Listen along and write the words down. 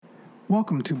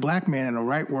Welcome to Black Man in the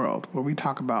Right World, where we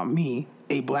talk about me,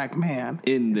 a black man.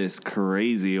 In this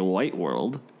crazy white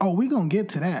world. Oh, we gonna get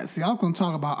to that. See, I was gonna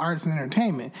talk about arts and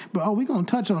entertainment, but we gonna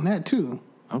touch on that too.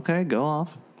 Okay, go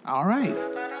off. All right.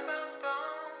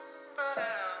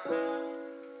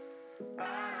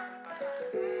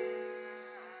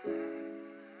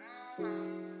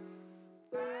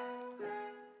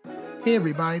 Hey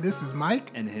everybody, this is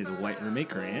Mike. And his white roommate,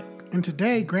 Grant. And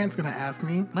today, Grant's gonna ask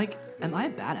me, Mike, am I a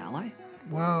bad ally?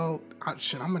 well, I'm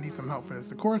gonna need some help for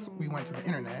this. Of course, we went to the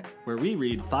internet. Where we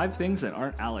read 5 things that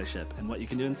aren't allyship and what you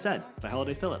can do instead by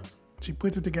Holiday Phillips. She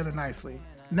puts it together nicely.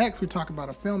 Next, we talk about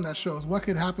a film that shows what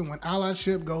could happen when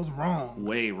allyship goes wrong.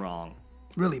 Way wrong.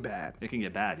 Really bad. It can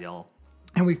get bad, y'all.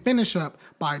 And we finish up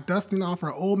by dusting off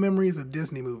our old memories of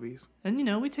Disney movies. And,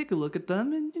 we take a look at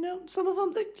them and, some of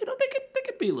them, they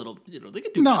could be a little, they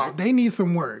could do No, better. they need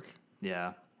some work.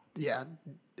 Yeah. Yeah,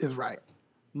 is right.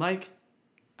 Mike,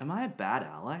 am I a bad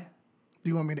ally? Do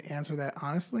you want me to answer that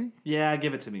honestly? Yeah,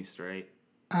 give it to me straight.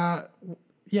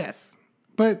 Yes.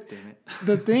 But Damn it.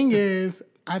 the thing is,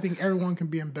 I think everyone can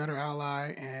be a better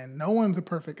ally, and no one's a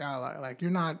perfect ally. Like,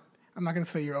 I'm not going to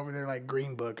say you're over there like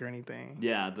Green Book or anything.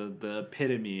 Yeah, the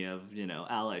epitome of,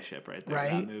 allyship right there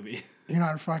in Right? that movie. You're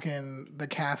not fucking the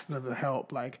cast of The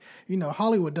Help. Like,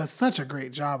 Hollywood does such a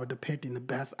great job of depicting the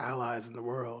best allies in the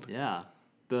world. Yeah.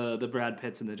 The Brad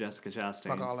Pitts and the Jessica Chastains.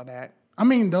 Fuck all of that. I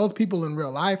mean, those people in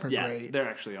real life are Yeah, great. they're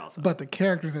actually awesome. But the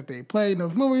characters that they play in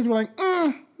those movies were like,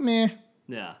 meh.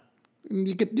 Yeah.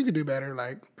 You could do better.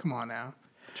 Like, come on now.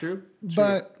 True.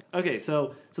 But okay,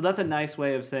 so that's a nice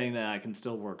way of saying that I can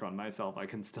still work on myself. I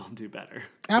can still do better.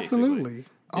 absolutely,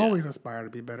 always aspire to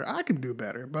be better. I could do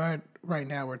better, but right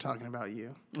now we're talking about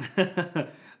you.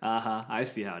 I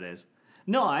see how it is.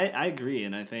 No, I agree,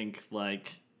 and I think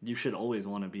you should always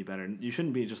want to be better. You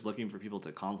shouldn't be just looking for people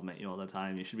to compliment you all the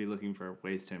time. You should be looking for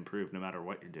ways to improve no matter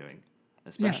what you're doing,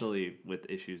 especially with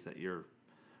issues that you're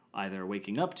either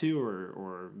waking up to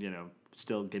or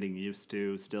still getting used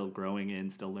to, still growing in,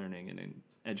 still learning and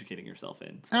educating yourself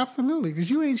in. So. Absolutely,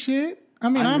 because you ain't shit. I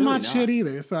mean, I'm really not shit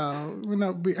either. So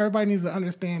everybody needs to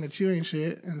understand that you ain't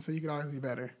shit, and so you can always be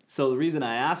better. So the reason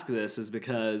I ask this is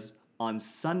because on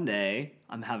Sunday,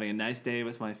 I'm having a nice day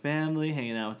with my family,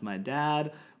 hanging out with my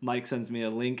dad. Mike sends me a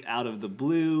link out of the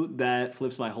blue that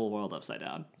flips my whole world upside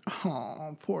down.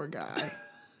 Oh, poor guy.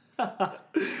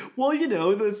 Well,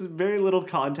 there's very little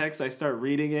context. I start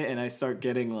reading it and I start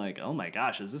getting like, oh my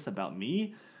gosh, is this about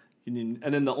me? And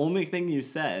then the only thing you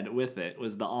said with it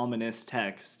was the ominous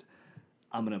text,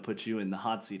 I'm going to put you in the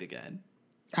hot seat again.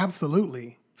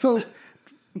 Absolutely. So,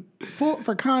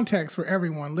 for context for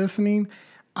everyone listening,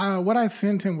 what I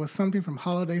sent him was something from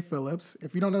Holiday Phillips.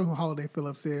 If you don't know who Holiday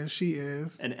Phillips is, she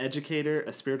is an educator,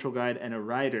 a spiritual guide, and a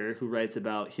writer who writes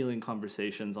about healing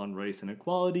conversations on race and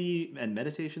equality and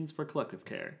meditations for collective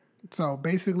care. So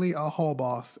basically a whole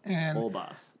boss. And whole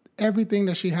boss. Everything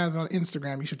that she has on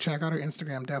Instagram, you should check out her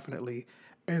Instagram definitely,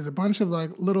 is a bunch of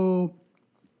like little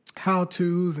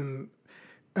how-tos and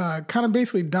kind of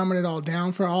basically dumbing it all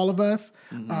down for all of us.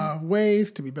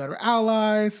 Ways to be better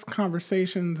allies,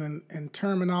 conversations and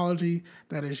terminology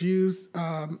that is used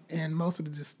in most of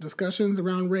the discussions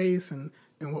around race and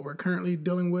what we're currently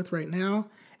dealing with right now.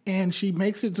 And she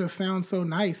makes it just sound so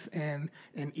nice and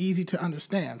easy to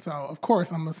understand. So, of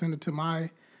course, I'm going to send it to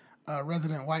my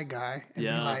resident white guy and be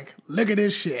like, look at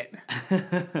this shit.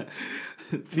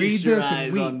 Feast your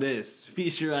eyes on this.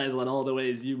 Feast your eyes on all the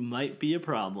ways you might be a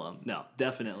problem. No,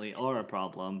 definitely are a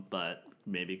problem, but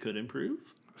maybe could improve.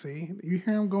 See, you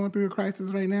hear him going through a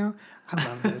crisis right now? I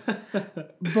love this.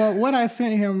 But what I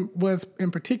sent him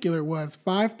in particular was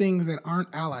 5 things that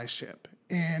aren't allyship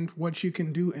and what you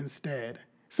can do instead.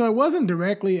 So it wasn't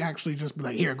directly actually just be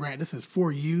like, here, Grant, this is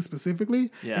for you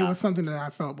specifically. Yeah. It was something that I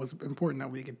felt was important that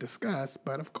we could discuss.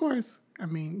 But of course, I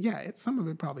mean, some of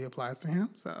it probably applies to him.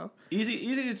 So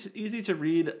easy to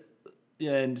read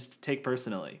and take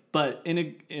personally, but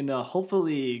in a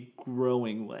hopefully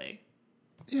growing way.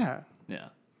 Yeah. Yeah.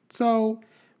 So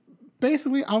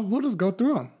basically, we'll just go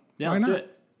through them. Yeah, let's do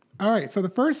it. All right. So the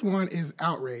first one is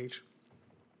outrage.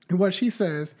 And what she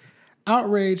says,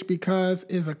 outrage because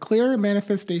is a clear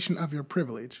manifestation of your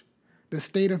privilege, the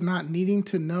state of not needing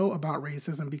to know about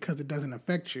racism because it doesn't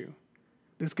affect you.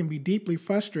 This can be deeply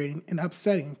frustrating and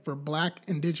upsetting for Black,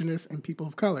 Indigenous, and people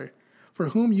of color, for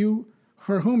whom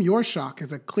your shock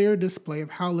is a clear display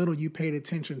of how little you paid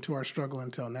attention to our struggle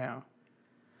until now.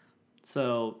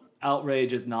 So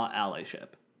outrage is not allyship.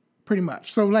 Pretty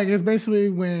much. So it's basically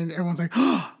when everyone's like,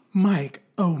 oh, Mike,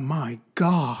 oh my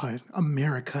God,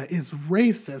 America is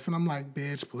racist. And I'm like,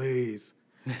 bitch, please.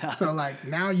 So like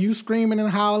now you screaming and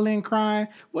hollering, crying.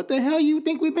 What the hell you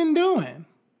think we've been doing?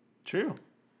 True.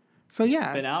 So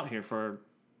yeah, Been out here for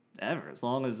ever, as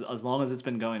long as it's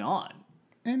been going on.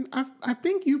 and I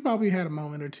think you probably had a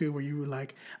moment or two where you were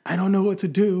like, I don't know what to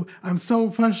do. I'm so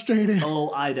frustrated.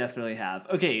 Oh, I definitely have.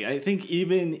 Okay, I think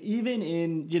even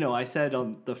in, I said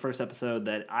on the first episode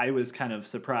that I was kind of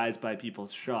surprised by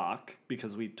people's shock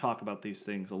because we talk about these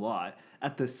things a lot.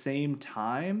 At the same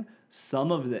time,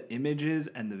 some of the images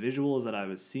and the visuals that I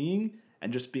was seeing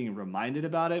and just being reminded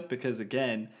about it, because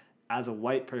again, as a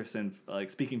white person, like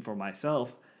speaking for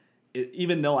myself,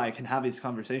 even though I can have these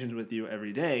conversations with you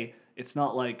every day, it's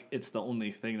not like it's the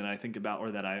only thing that I think about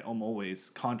or that I am always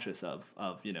conscious of,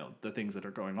 the things that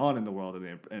are going on in the world and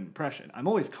the impression. I'm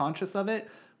always conscious of it,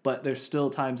 but there's still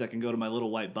times I can go to my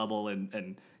little white bubble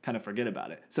and kind of forget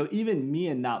about it. So even me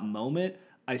in that moment,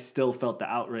 I still felt the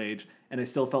outrage, and I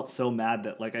still felt so mad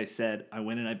that, like I said, I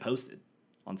went and I posted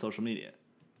on social media.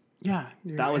 Yeah.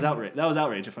 That was outrage. That was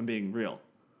outrage, if I'm being real.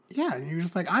 Yeah, and you're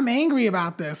just like, I'm angry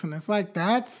about this. And it's like,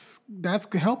 that's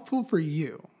helpful for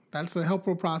you. That's a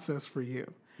helpful process for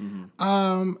you.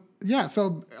 Mm-hmm. Yeah,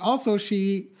 so also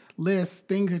she lists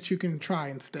things that you can try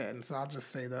instead. And so I'll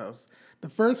just say those. The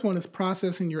first one is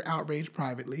processing your outrage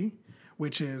privately,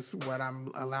 which is what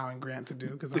I'm allowing Grant to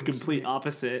do. The complete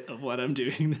opposite of what I'm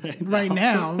doing right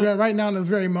now. Right now in this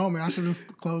very moment, I should just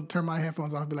turn my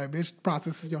headphones off and be like, bitch,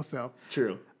 process it yourself.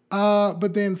 True.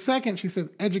 But then second, she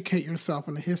says, educate yourself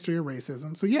on the history of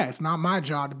racism. So yeah, it's not my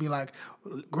job to be like,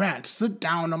 Grant, sit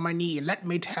down on my knee and let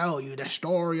me tell you the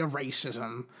story of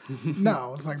racism.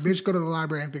 No, it's like, bitch, go to the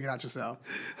library and figure it out yourself.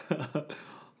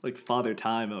 Like Father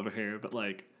Time over here, but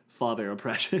like Father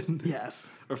Oppression.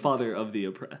 Yes. Or Father of the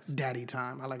Oppressed. Daddy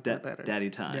Time. I like that better. Daddy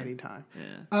Time. Daddy Time.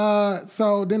 Yeah.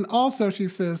 So then also she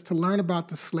says to learn about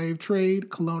the slave trade,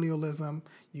 colonialism,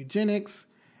 eugenics.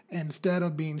 Instead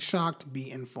of being shocked,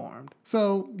 be informed.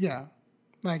 So, yeah,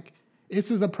 like, this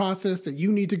is a process that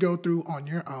you need to go through on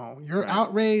your own. Your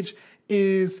outrage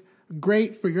is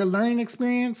great for your learning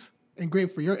experience and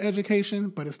great for your education,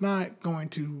 but it's not going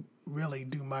to really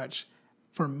do much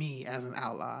for me as an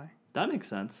ally. That makes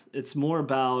sense. It's more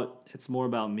about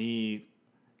me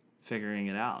figuring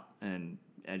it out and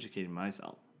educating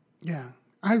myself. Yeah.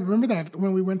 I remember that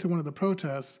when we went to one of the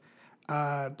protests,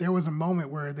 there was a moment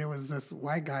where there was this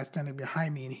white guy standing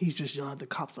behind me, and he's just yelling at the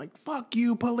cops like, fuck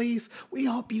you, police, we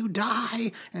hope you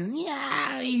die. And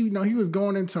he was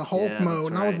going into Hulk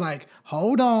mode. And I was like,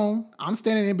 hold on, I'm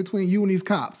standing in between you and these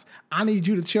cops. I need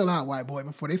you to chill out, white boy,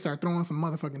 before they start throwing some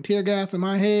motherfucking tear gas in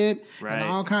my head and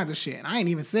all kinds of shit. And I ain't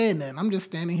even saying nothing. I'm just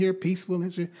standing here peaceful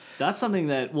and shit. That's something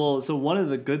that, so one of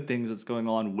the good things that's going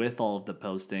on with all of the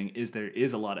posting is there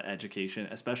is a lot of education,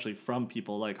 especially from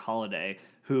people like Holiday,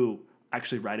 who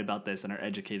actually write about this and are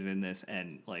educated in this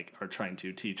and like are trying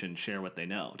to teach and share what they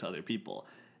know to other people.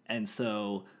 And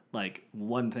so like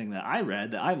one thing that I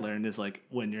read that I learned is like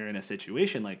when you're in a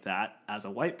situation like that as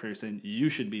a white person, you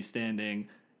should be standing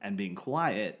and being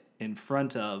quiet in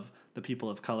front of the people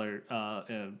of color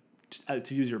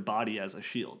to use your body as a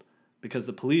shield, because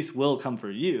the police will come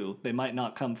for you. They might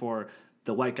not come for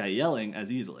the white guy yelling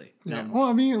as easily. Yeah. Well,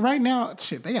 I mean, right now,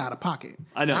 shit, they out of pocket.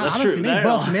 I know, that's true. They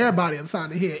busting everybody upside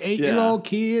the head. 8-year-old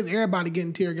kids, everybody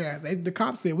getting tear gas. The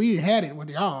cops said, we had it with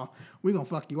y'all. We gonna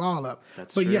fuck you all up.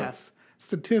 That's true. But yes,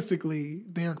 statistically,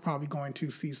 they're probably going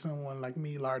to see someone like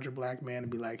me, larger black man,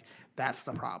 and be like, that's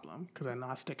the problem, because I know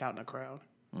I stick out in the crowd.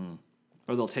 Mm.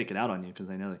 Or they'll take it out on you because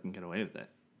they know they can get away with it.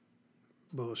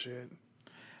 Bullshit.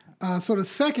 So the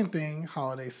second thing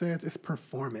Holiday says is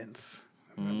performance.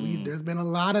 There's been a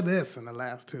lot of this in the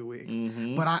last 2 weeks.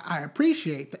 Mm-hmm. But I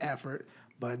appreciate the effort,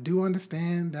 but do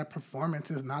understand that performance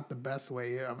is not the best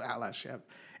way of allyship.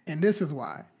 And this is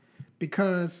why.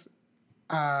 Because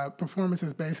performance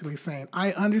is basically saying,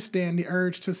 I understand the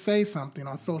urge to say something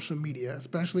on social media,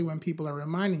 especially when people are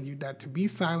reminding you that to be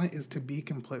silent is to be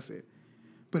complicit.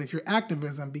 But if your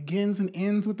activism begins and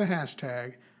ends with the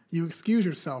hashtag, you excuse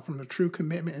yourself from the true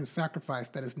commitment and sacrifice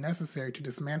that is necessary to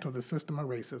dismantle the system of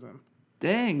racism.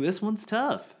 Dang, this one's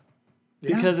tough.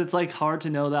 Yeah. Because it's like hard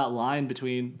to know that line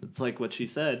between, it's like what she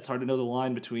said, it's hard to know the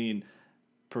line between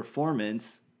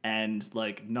performance and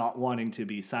like not wanting to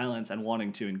be silenced and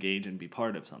wanting to engage and be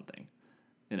part of something.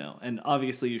 And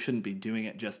obviously you shouldn't be doing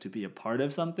it just to be a part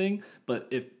of something, but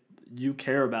if you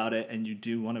care about it and you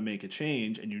do want to make a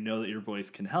change and you know that your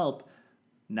voice can help,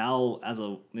 now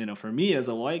for me as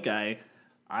a white guy,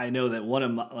 I know that one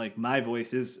of my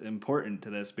voice is important to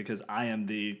this because I am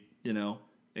the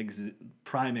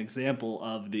prime example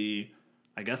of the,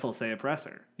 I guess I'll say,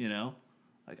 oppressor.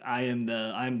 Like I'm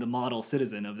the model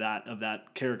citizen of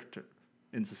that character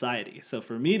in society. So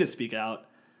for me to speak out,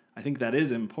 I think that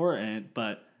is important,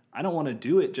 but I don't want to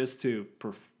do it just to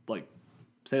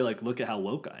say like, look at how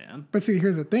woke I am. But see,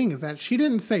 here's the thing: is that she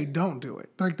didn't say don't do it.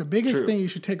 Like the biggest True. thing you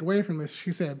should take away from this,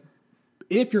 she said,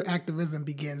 if your activism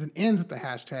begins and ends with the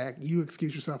hashtag, you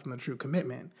excuse yourself from the true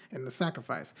commitment and the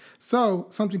sacrifice. So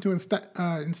something to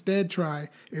instead try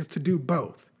is to do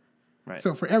both. Right.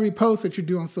 So for every post that you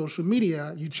do on social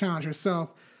media, you challenge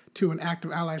yourself to an act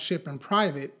of allyship in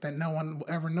private that no one will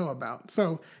ever know about.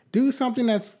 So do something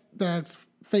that's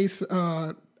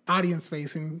audience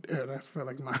facing. That's for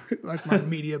like my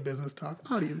media business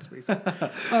talk. Audience facing.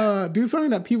 Do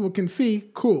something that people can see.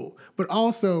 Cool, but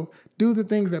also do the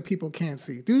things that people can't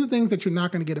see. Do the things that you're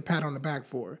not going to get a pat on the back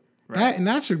for. Right.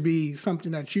 That should be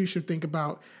something that you should think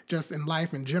about just in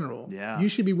life in general. Yeah. You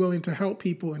should be willing to help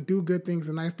people and do good things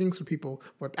and nice things for people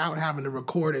without having to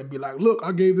record it and be like, look,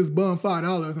 I gave this bum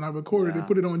 $5 and I recorded it,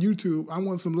 put it on YouTube. I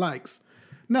want some likes.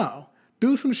 No.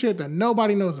 Do some shit that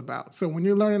nobody knows about. So when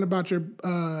you're learning about your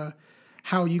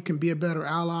how you can be a better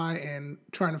ally and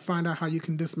trying to find out how you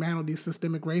can dismantle these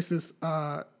systemic racist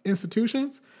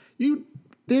institutions, you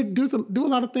do a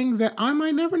lot of things that I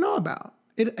might never know about.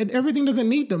 Everything doesn't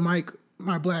need the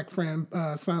my black friend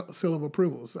seal of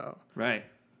approval. So right,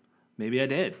 maybe I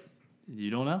did. You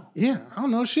don't know. Yeah, I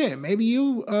don't know shit. Maybe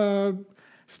you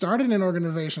started an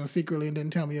organization secretly and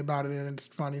didn't tell me about it, and it's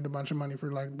funding a bunch of money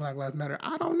for like Black Lives Matter.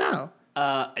 I don't know.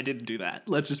 I didn't do that.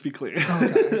 Let's just be clear.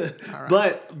 Okay. All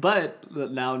right. But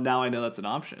now I know that's an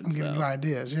option. I'm giving you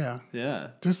ideas. Yeah. Yeah.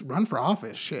 Just run for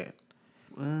office. Shit.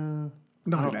 Don't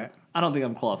do that. I don't think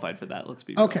I'm qualified for that. Let's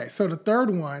be real. Okay, so the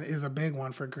third one is a big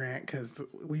one for Grant because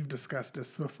we've discussed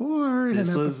this before in an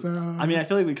episode. I mean, I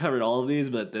feel like we covered all of these,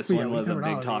 but this one was a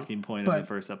big talking point in the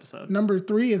first episode. Number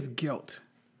 3 is guilt.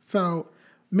 So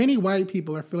many white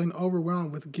people are feeling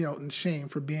overwhelmed with guilt and shame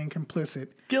for being complicit,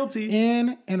 guilty,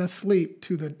 in and asleep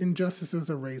to the injustices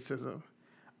of racism.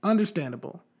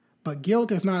 Understandable, but guilt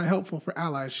is not helpful for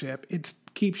allyship. It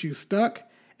keeps you stuck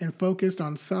and focused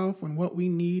on self when what we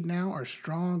need now are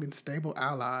strong and stable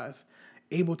allies,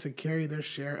 able to carry their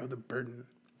share of the burden.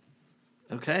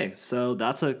 Okay, so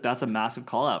that's a massive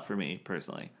call out for me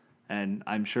personally, and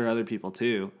I'm sure other people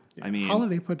too. Yeah, I mean,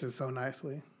 Holiday puts it so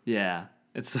nicely. Yeah,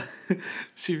 it's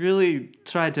she really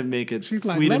tried to make it She's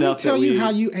sweet like, let enough. me tell you how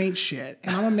you ain't shit,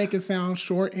 and I'm gonna make it sound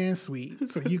short and sweet,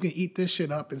 so you can eat this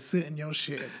shit up and sit in your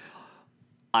shit.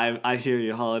 I hear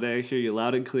you, Holiday. I hear you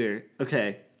loud and clear.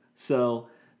 Okay, so.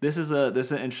 This is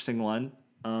an interesting one.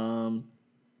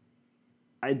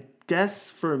 I guess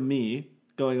for me,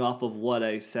 going off of what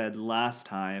I said last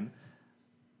time,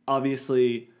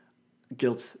 obviously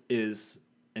guilt is,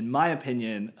 in my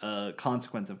opinion, a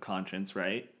consequence of conscience,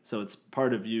 right? So it's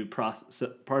part of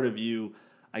you,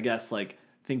 I guess, like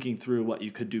thinking through what you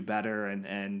could do better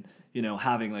and you know,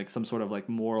 having like some sort of like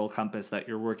moral compass that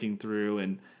you're working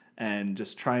through and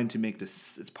just trying to make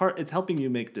this. It's helping you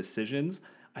make decisions.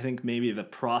 I think maybe the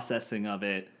processing of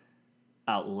it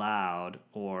out loud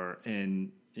or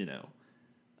in, you know,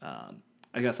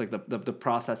 I guess like the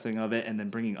processing of it and then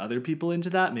bringing other people into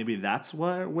that, maybe that's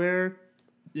where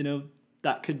you know,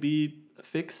 that could be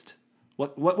fixed.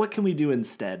 What can we do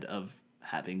instead of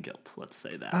having guilt? Let's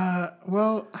say that.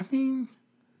 Well, I mean,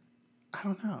 I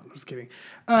don't know. I'm just kidding.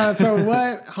 So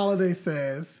what Holiday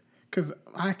says, because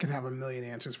I could have a million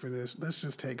answers for this. Let's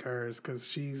just take hers because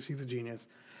she's a genius.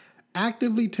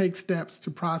 Actively take steps to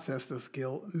process this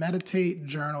guilt. Meditate,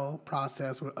 journal,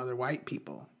 process with other white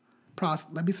people.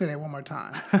 Let me say that one more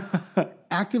time.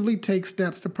 Actively take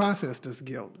steps to process this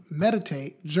guilt.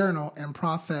 Meditate, journal, and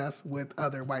process with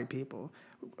other white people.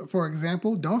 For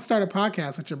example, don't start a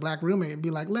podcast with your black roommate and be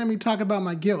like, let me talk about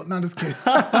my guilt. No, I'm just kidding.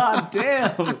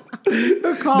 Damn.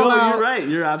 The call out. You're right.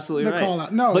 You're absolutely right. The call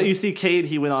out. No. But you see, Cade,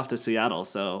 he went off to Seattle,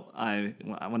 so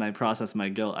when I process my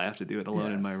guilt, I have to do it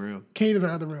alone in my room. Cade is our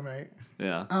other roommate.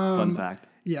 Yeah, fun fact.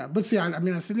 Yeah, but see, I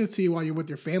mean, I sent this to you while you're with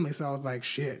your family, so I was like,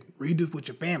 shit, read this with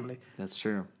your family. That's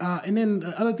true. And then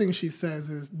the other thing she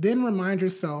says is, then remind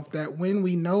yourself that when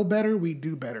we know better, we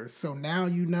do better. So now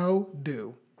you know,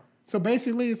 do. So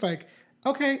basically, it's like,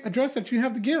 okay, address that you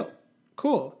have the guilt.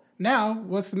 Cool. Now,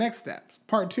 what's the next step?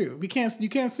 Part 2. You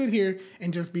can't sit here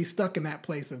and just be stuck in that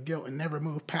place of guilt and never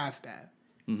move past that.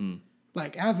 Mm-hmm.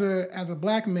 Like as a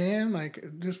black man, like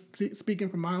just speaking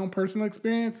from my own personal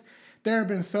experience, there have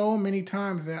been so many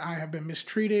times that I have been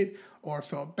mistreated or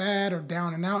felt bad or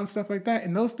down and out and stuff like that.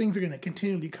 And those things are going to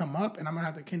continually come up and I'm going to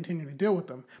have to continue to deal with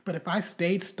them. But if I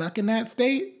stayed stuck in that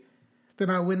state, then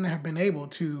I wouldn't have been able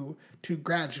to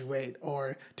graduate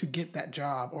or to get that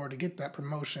job or to get that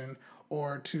promotion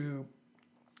or to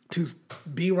to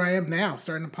be where I am now,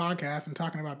 starting a podcast and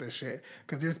talking about this shit.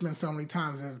 Because there's been so many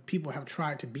times that people have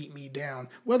tried to beat me down,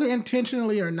 whether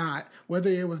intentionally or not, whether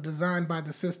it was designed by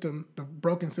the system, the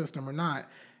broken system or not.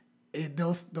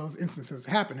 Those instances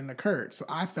happened and occurred. So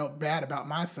I felt bad about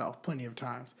myself plenty of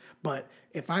times. But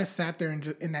if I sat there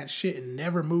in that shit and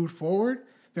never moved forward,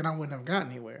 then I wouldn't have gotten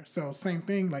anywhere. So same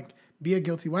thing, like be a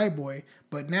guilty white boy.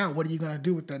 But now what are you going to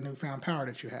do with that newfound power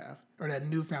that you have or that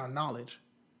newfound knowledge?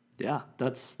 Yeah,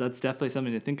 that's definitely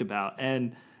something to think about.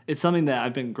 And it's something that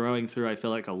I've been growing through, I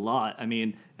feel like, a lot. I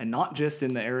mean, and not just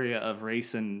in the area of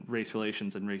race and race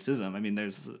relations and racism. I mean,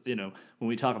 there's, when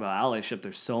we talk about allyship,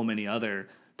 there's so many other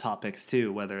topics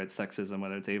too, whether it's sexism,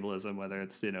 whether it's ableism, whether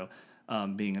it's,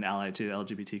 being an ally to the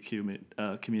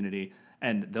LGBTQ community.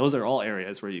 And those are all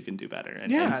areas where you can do better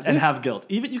and have guilt.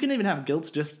 You can even have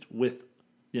guilt just with,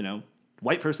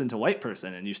 white person to white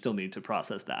person, and you still need to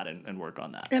process that and work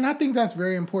on that. And I think that's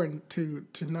very important to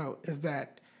note is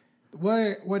that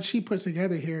what she put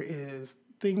together here is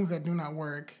things that do not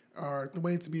work or the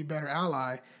ways to be a better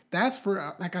ally. That's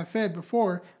for, like I said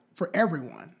before, for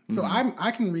everyone. So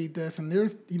I can read this, and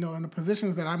there's, in the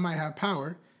positions that I might have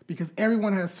power, because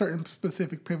everyone has certain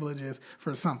specific privileges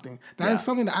for something. That is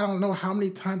something that I don't know how many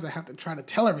times I have to try to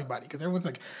tell everybody, because everyone's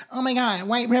like, oh my God,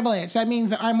 white privilege. That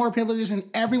means that I'm more privileged than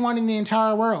everyone in the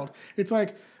entire world. It's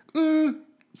like,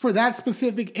 for that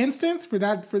specific instance, for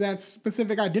that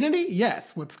specific identity,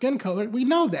 yes. With skin color, we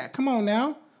know that. Come on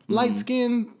now.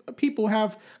 Light-skinned people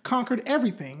have conquered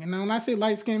everything. And when I say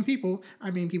light-skinned people,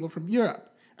 I mean people from Europe.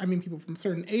 I mean, people from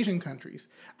certain Asian countries.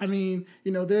 I mean,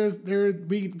 we know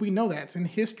that it's in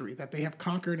history that they have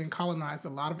conquered and colonized a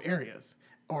lot of areas,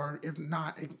 or if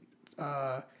not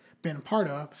been part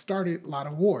of, started a lot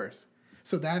of wars.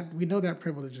 So that we know that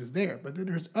privilege is there. But then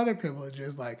there's other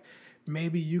privileges, like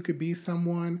maybe you could be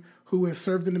someone who has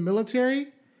served in the military,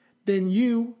 then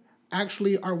you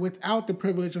actually are without the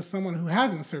privilege of someone who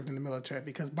hasn't served in the military,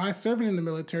 because by serving in the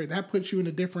military, that puts you in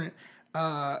a different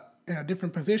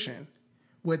position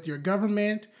with your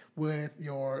government,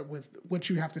 with what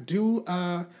you have to do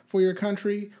for your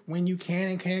country, when you can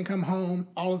and can't come home,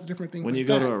 all those different things. When you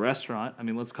go to a restaurant, I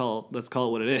mean, let's call it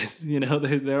what it is.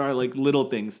 There are like little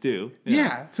things too.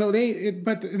 Yeah. So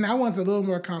but that one's a little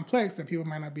more complex that people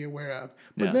might not be aware of.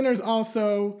 But then there's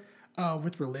also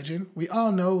with religion, we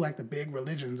all know like the big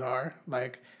religions are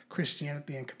like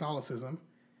Christianity and Catholicism,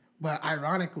 but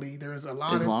ironically, there's a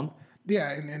lot Islam. of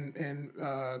in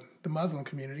the Muslim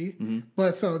community.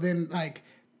 But so then like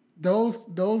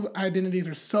those identities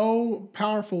are so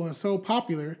powerful and so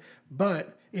popular,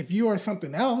 but if you are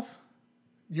something else,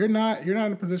 you're not in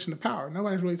a position of power.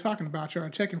 Nobody's really talking about you or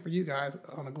checking for you guys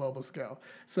on a global scale.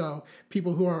 So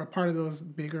people who are a part of those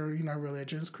bigger,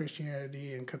 religions,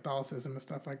 Christianity and Catholicism and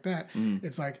stuff like that,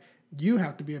 it's like you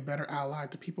have to be a better ally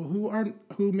to people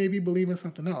who maybe believe in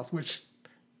something else, which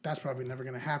that's probably never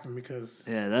going to happen, because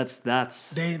that's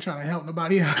they ain't trying to help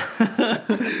nobody else.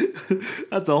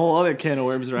 That's a whole other can of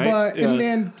worms, right? But and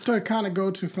then to kind of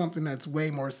go to something that's way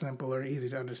more simple or easy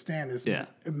to understand is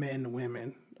men to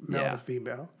women, male to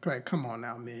female. Like, come on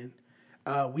now, men.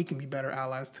 We can be better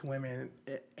allies to women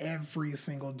every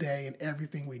single day in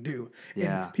everything we do.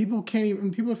 Yeah.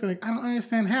 And people say, like, I don't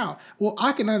understand how. Well,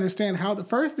 I can understand how. The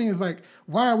first thing is, like,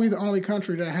 why are we the only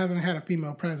country that hasn't had a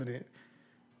female president?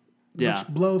 Which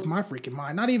blows my freaking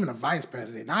mind. Not even a vice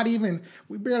president.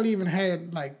 We barely even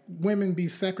had like women be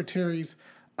secretaries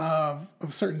of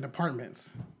certain departments.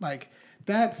 Like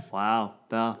that's wow.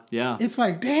 Yeah. It's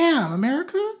like, damn,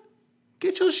 America,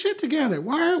 get your shit together.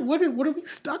 What are we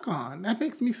stuck on? That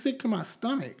makes me sick to my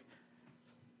stomach.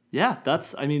 Yeah,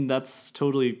 that's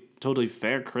totally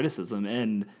fair criticism,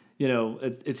 and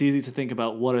it's easy to think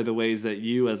about what are the ways that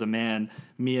you as a man,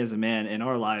 me as a man in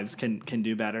our lives can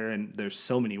do better. And there's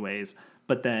so many ways,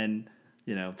 but then,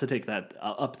 to take that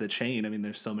up the chain, I mean,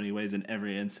 there's so many ways in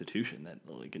every institution that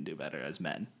we can do better as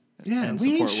men. Yeah,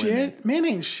 we ain't shit. Men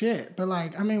ain't shit. But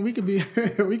like, I mean, we could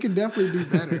definitely do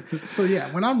better. So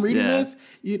yeah, when I'm reading this,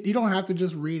 you don't have to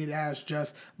just read it as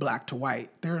just black to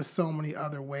white. There are so many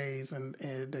other ways and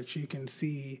that you can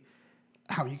see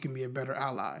how you can be a better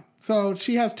ally. So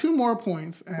she has 2 more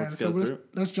points, and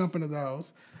let's jump into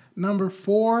those. Number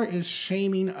 4 is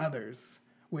shaming others,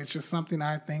 which is something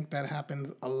I think that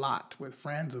happens a lot with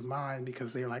friends of mine,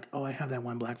 because they're like, oh, I have that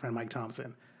one black friend, Mike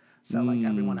Thompson. So like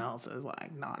everyone else is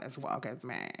like not as woke as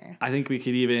me. I think we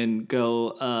could even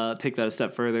go take that a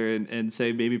step further and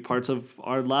say maybe parts of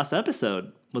our last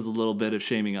episode was a little bit of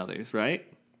shaming others, right?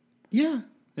 Yeah.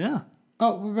 Yeah.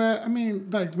 Oh, but I mean,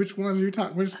 like, which people you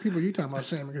talking about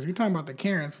shaming? Because you're talking about the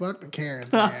Karens. Fuck the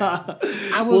Karens, man.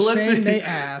 I will shame they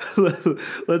ass.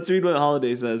 Let's read what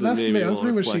Holiday says. Let's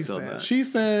read what she says. She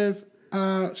says,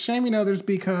 shaming others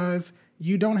because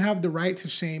you don't have the right to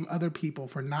shame other people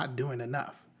for not doing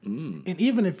enough. And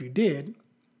even if you did,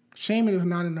 shaming is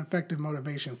not an effective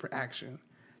motivation for action.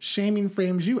 Shaming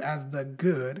frames you as the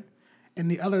good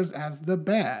and the others as the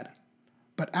bad.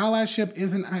 But allyship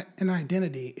isn't an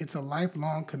identity. It's a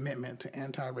lifelong commitment to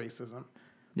anti-racism.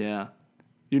 Yeah.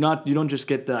 You don't just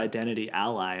get the identity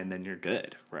ally and then you're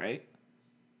good, right?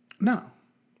 No.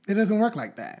 It doesn't work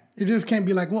like that. It just can't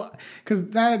be like, well, because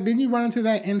then you run into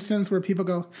that instance where people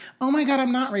go, oh my God,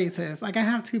 I'm not racist. Like, I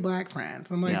have 2 black friends.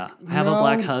 I'm like, I have a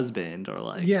black husband, or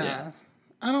like, yeah.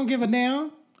 I don't give a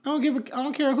damn. I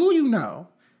don't care who you know.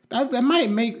 That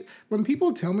might make, when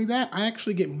people tell me that, I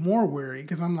actually get more worried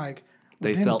because I'm like,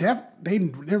 they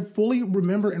fully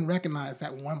remember and recognize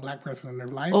that one black person in their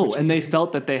life. Oh, and they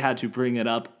felt that they had to bring it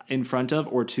up in front of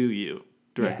or to you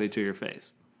directly to your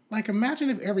face. Like, imagine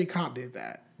if every cop did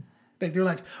that. Like, they're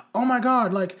like, oh my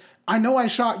God, like, I know I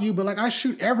shot you, but like, I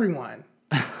shoot everyone.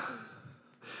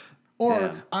 Or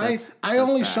damn, I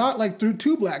only shot like through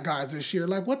 2 black guys this year.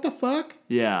 Like, what the fuck?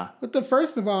 Yeah. But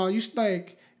first of all, you should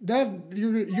like,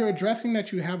 you're addressing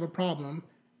that you have a problem,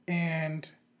 and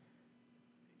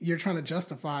you're trying to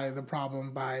justify the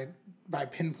problem by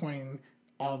pinpointing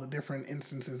all the different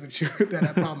instances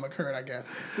that problem occurred, I guess.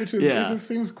 Which is it just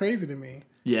seems crazy to me.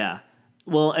 Yeah.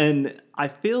 Well, and I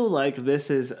feel like this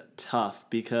is tough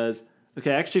because, I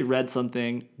actually read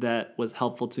something that was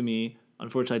helpful to me.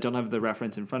 Unfortunately, I don't have the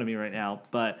reference in front of me right now,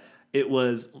 but it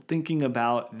was thinking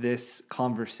about this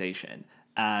conversation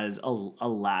as a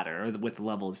ladder with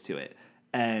levels to it.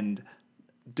 And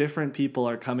different people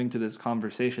are coming to this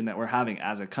conversation that we're having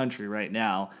as a country right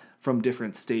now from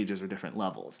different stages or different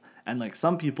levels. And like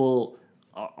some people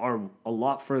are a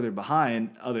lot further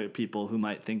behind other people who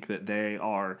might think that they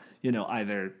are,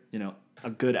 either, a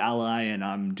good ally and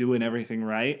I'm doing everything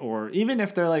right. Or even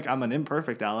if they're like, I'm an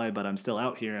imperfect ally, but I'm still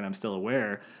out here and I'm still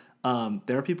aware.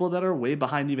 There are people that are way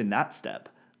behind even that step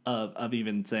of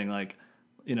even saying like,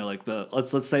 like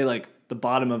let's say like the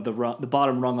bottom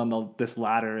rung on this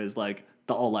ladder is like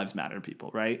the all lives matter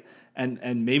people. Right.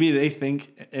 And maybe they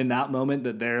think in that moment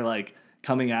that they're like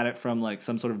coming at it from like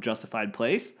some sort of justified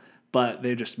place, but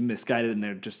they're just misguided and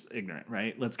they're just ignorant,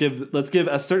 right? Let's give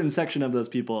a certain section of those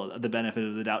people the benefit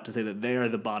of the doubt to say that they are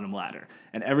the bottom ladder,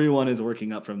 and everyone is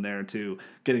working up from there to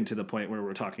getting to the point where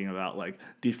we're talking about like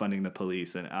defunding the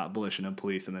police and abolition of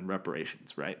police and then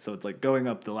reparations, right? So it's like going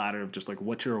up the ladder of just like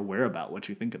what you're aware about, what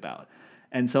you think about.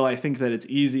 And so I think that it's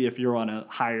easy if you're on a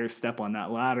higher step on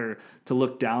that ladder to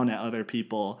look down at other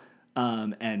people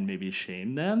and maybe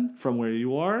shame them from where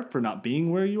you are for not being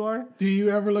where you are. Do you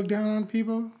ever look down on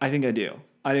people? I think I do.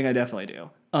 I think I definitely do.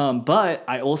 But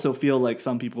I also feel like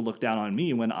some people look down on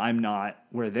me when I'm not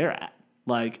where they're at.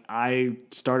 Like I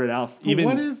started off even.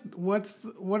 What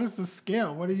is the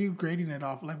scale? What are you grading it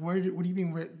off? Like what do you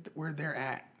mean where they're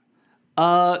at?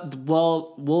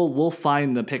 Well, we'll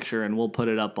find the picture and we'll put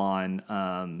it up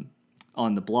on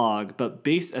the blog. But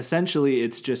essentially,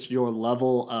 it's just your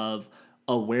level of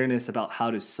awareness about how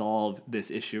to solve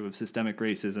this issue of systemic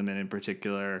racism, and in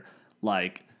particular,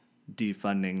 like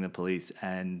defunding the police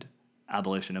and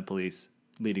abolition of police,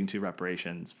 leading to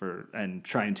reparations for and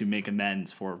trying to make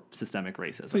amends for systemic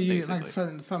racism. So you basically.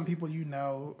 Like some people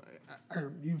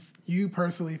or you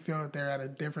personally feel that they're at a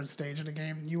different stage of the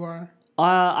game than you are?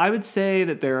 I would say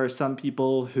that there are some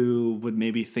people who would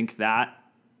maybe think that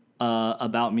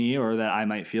about me, or that I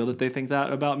might feel that they think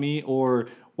that about me, or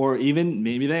even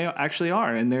maybe they actually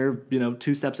are, and they're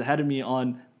 2 steps ahead of me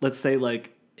on, let's say,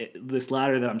 like this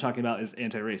ladder that I'm talking about is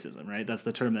anti-racism, right? That's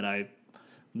the term that I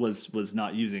was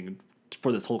not using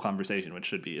for this whole conversation, which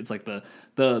should be. It's like the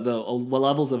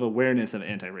levels of awareness of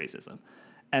anti-racism.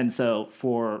 And so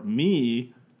for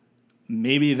me,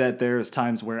 maybe that there's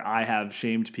times where I have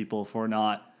shamed people for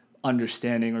not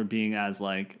understanding or being as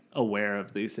like aware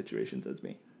of these situations as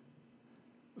me.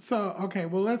 So, okay,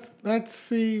 well let's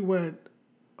see what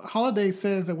Holiday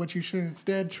says, that what you should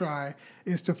instead try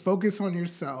is to focus on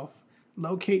yourself,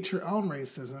 locate your own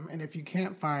racism, and if you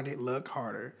can't find it, look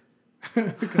harder.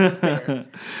 Because it's there.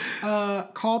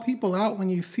 Call people out when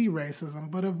you see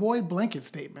racism, but avoid blanket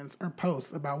statements or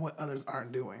posts about what others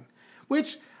aren't doing.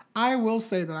 Which I will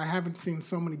say that I haven't seen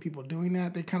so many people doing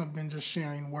that. They kind of been just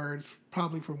sharing words,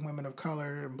 probably from women of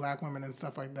color and black women and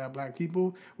stuff like that, black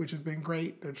people, which has been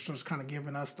great. They're just kind of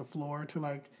giving us the floor to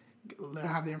like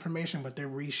have the information, but they're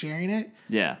resharing it.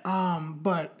 Yeah.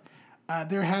 But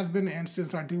There has been an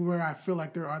instance where I feel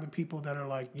like there are the people that are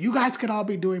like, you guys could all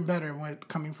be doing better when it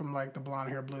coming from like the blonde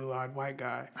hair, blue eyed white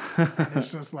guy. And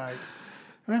it's just like,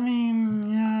 I mean,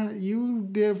 yeah, you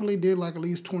definitely did like at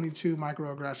least 22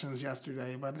 microaggressions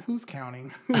yesterday, but who's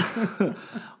counting?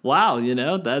 Wow,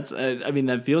 that's I mean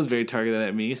that feels very targeted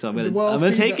at me, so I'm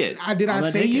gonna take it. Did I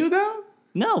say you though?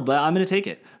 No, but I'm gonna take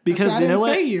it because I didn't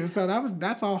say you, so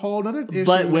that's a whole other issue.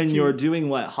 But when you're doing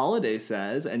what Holiday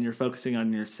says and you're focusing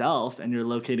on yourself and you're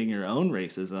locating your own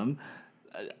racism,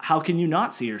 how can you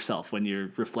not see yourself when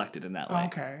you're reflected in that way?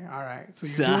 Okay, all right. So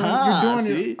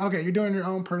you're doing your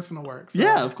own personal work. So.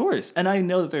 Yeah, of course. And I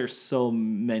know that there's so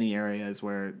many areas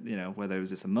where, whether it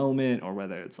was just a moment or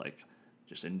whether it's like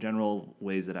just in general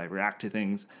ways that I react to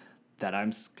things that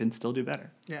I can still do better.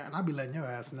 Yeah, and I'll be letting your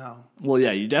ass know. Well,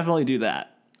 yeah, you definitely do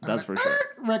that. That's for sure.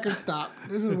 Record stop.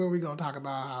 This is where we're going to talk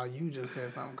about how you just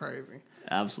said something crazy.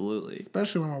 Absolutely.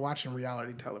 Especially when we're watching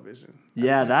reality television.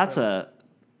 That's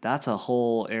a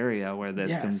whole area where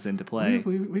this comes into play.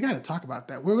 We got to talk about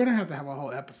that. We're going to have a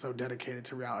whole episode dedicated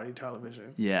to reality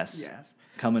television. Yes.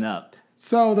 Coming up.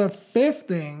 So the fifth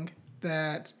thing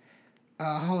that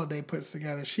Holiday puts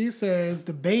together, she says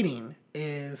debating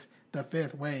is the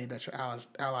fifth way that your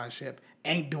allyship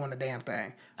ain't doing a damn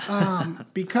thing.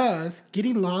 Because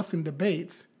getting lost in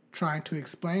debates trying to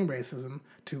explain racism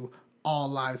to all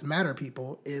lives matter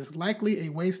people is likely a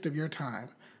waste of your time.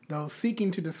 Those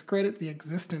seeking to discredit the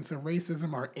existence of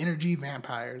racism are energy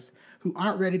vampires who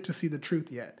aren't ready to see the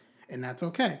truth yet. And that's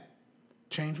okay.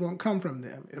 Change won't come from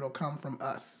them. It'll come from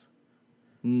us.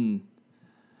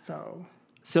 So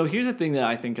here's the thing that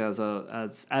I think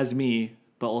as me,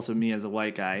 but also me as a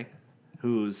white guy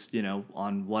who's,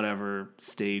 on whatever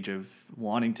stage of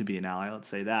wanting to be an ally, let's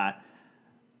say that,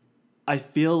 I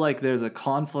feel like there's a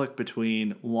conflict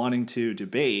between wanting to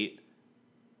debate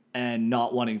and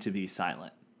not wanting to be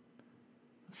silent.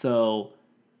 So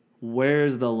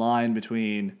where's the line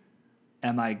between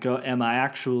am I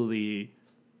actually,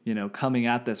 coming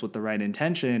at this with the right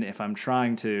intention if I'm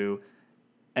trying to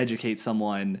educate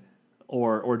someone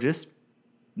or just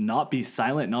not be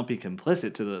silent, not be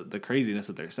complicit to the craziness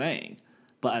that they're saying,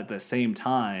 but at the same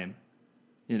time,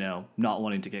 not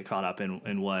wanting to get caught up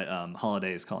in what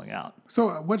Holiday is calling out. So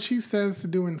what she says to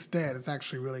do instead is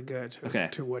actually really good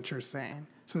to what you're saying.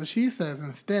 So she says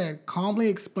instead, calmly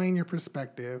explain your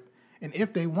perspective, and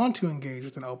if they want to engage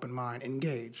with an open mind,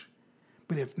 engage.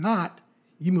 But if not,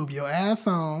 you move your ass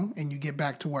on and you get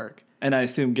back to work. And I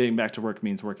assume getting back to work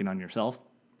means working on yourself?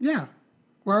 Yeah.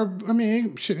 Well, I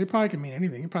mean, it probably can mean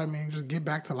anything. It probably means just get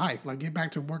back to life, like get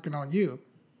back to working on you.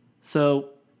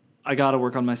 So I got to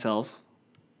work on myself.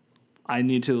 I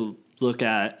need to look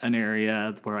at an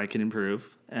area where I can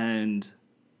improve. And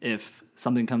if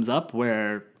something comes up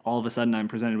where all of a sudden I'm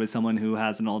presented with someone who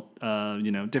has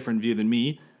an different view than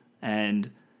me,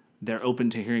 and they're open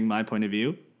to hearing my point of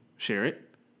view, share it.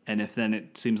 And if then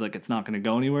it seems like it's not going to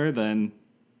go anywhere, then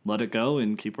let it go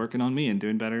and keep working on me and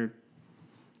doing better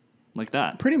like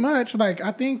that. Pretty much. Like,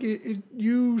 I think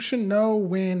you should know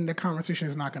when the conversation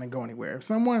is not going to go anywhere. If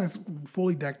someone is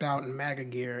fully decked out in MAGA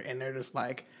gear and they're just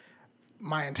like,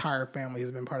 my entire family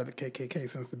has been part of the KKK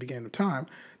since the beginning of time,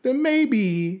 then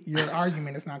maybe your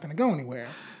argument is not going to go anywhere.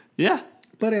 Yeah.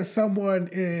 But if someone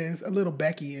is a little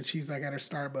Becky and she's like at her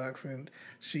Starbucks and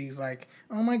she's like,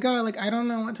 oh my God, like, I don't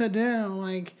know what to do.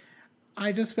 Like,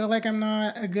 I just feel like I'm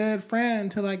not a good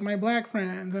friend to like my black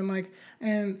friends.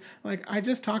 And I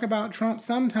just talk about Trump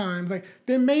sometimes. Like,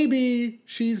 then maybe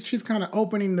she's kind of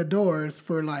opening the doors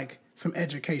for like some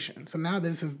education. So now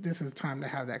this is time to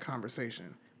have that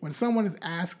conversation. When someone is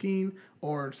asking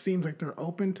or seems like they're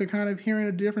open to kind of hearing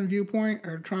a different viewpoint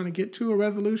or trying to get to a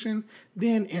resolution,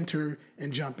 then enter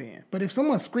and jump in. But if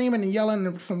someone's screaming and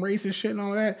yelling some racist shit and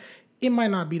all that, it might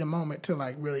not be the moment to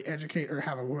like really educate or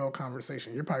have a real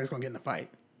conversation. You're probably just gonna get in a fight.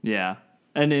 Yeah.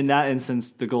 And in that instance,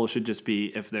 the goal should just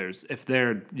be if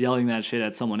they're yelling that shit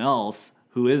at someone else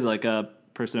who is like a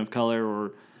person of color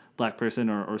or black person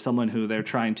or someone who they're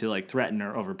trying to like threaten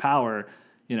or overpower,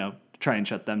 try and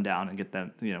shut them down and get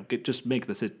them, make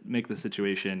the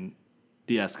situation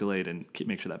de-escalate and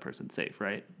make sure that person's safe,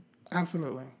 right?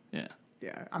 Absolutely. Yeah.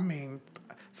 Yeah. I mean,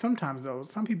 sometimes though,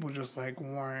 some people just like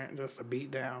warrant just a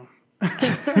beat down.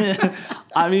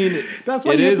 I mean, that's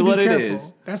why it is what careful. It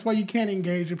is. That's why you can't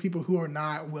engage with people who are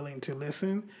not willing to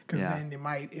listen, because then it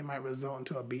might result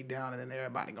into a beat down and then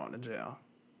everybody going to jail.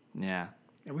 Yeah.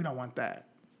 And we don't want that.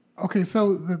 Okay,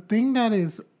 so the thing that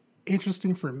is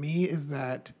interesting for me is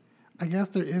that I guess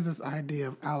there is this idea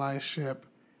of allyship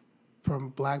from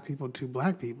black people to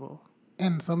black people.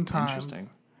 And sometimes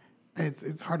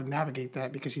it's hard to navigate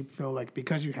that because you feel like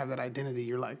because you have that identity,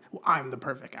 you're like, well, I'm the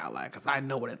perfect ally because I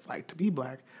know what it's like to be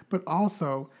black. But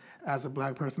also, as a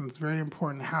black person, it's very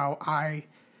important how I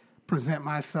present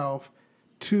myself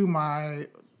to my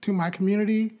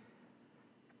community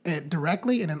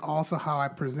directly, and then also how I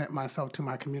present myself to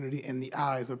my community in the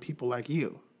eyes of people like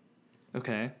you.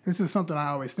 Okay. This is something I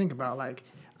always think about. Like,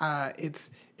 it's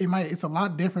a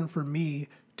lot different for me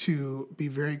to be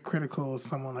very critical of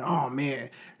someone like, oh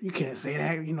man, you can't say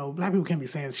that. You know, black people can't be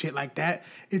saying shit like that.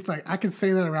 It's like I can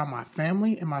say that around my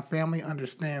family, and my family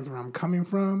understands where I'm coming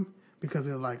from because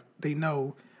they're like, they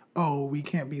know, oh, we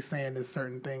can't be saying this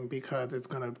certain thing because it's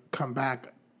gonna come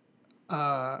back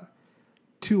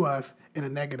to us in a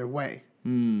negative way,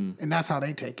 and that's how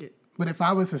they take it. But if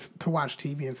I was to watch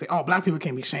TV and say, "Oh, black people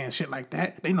can't be saying shit like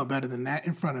that," they know better than that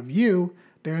in front of you.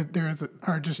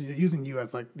 Or just using you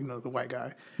as like the white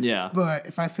guy. Yeah. But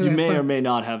if I say you may or may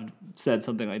not have said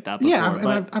something like that before.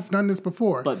 Yeah, I've done this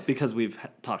before. But because we've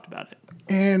talked about it.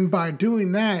 And by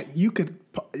doing that,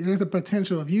 there's a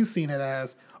potential of you seeing it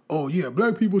as, oh yeah,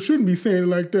 black people shouldn't be saying it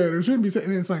like that or shouldn't be saying.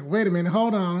 And it's like, wait a minute,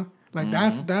 hold on. Like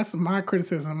that's my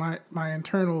criticism, my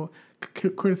internal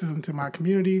criticism to my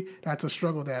community. That's a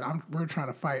struggle that we're trying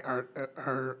to fight on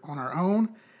our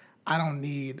own. I don't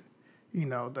need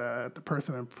the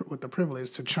person with the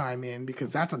privilege to chime in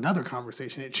because that's another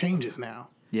conversation. It changes now.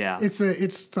 Yeah.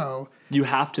 It's so you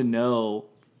have to know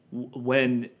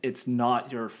when it's not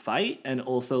your fight, and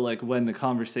also like when the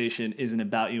conversation isn't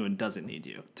about you and doesn't need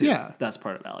you. Too. Yeah, that's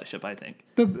part of allyship, I think.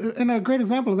 And a great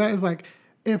example of that is like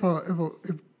if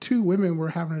two women were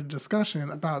having a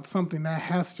discussion about something that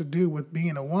has to do with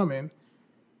being a woman.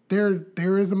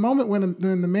 There is a moment when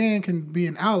the man can be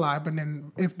an ally, but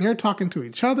then if they're talking to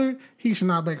each other, he should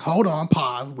not be like, hold on,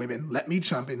 pause, women, let me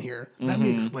jump in here. Let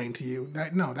me explain to you.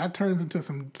 That turns into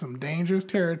some dangerous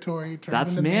territory.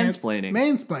 That's mansplaining.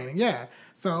 Mansplaining, yeah.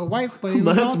 So whitesplaining.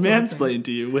 Let's mansplain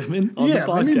to you, women, on the podcast.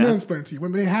 Let me mansplain to you,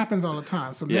 women. It happens all the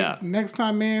time. So next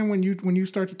time, man, when you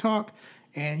start to talk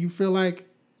and you feel like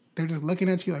they're just looking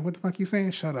at you like, what the fuck you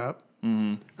saying? Shut up.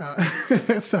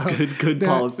 So good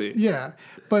policy. Yeah,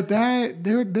 but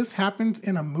this happens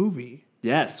in a movie.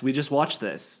 Yes, we just watched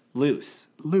this. Loose.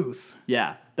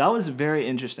 Yeah, that was very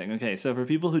interesting. Okay, so for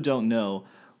people who don't know,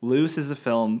 Loose is a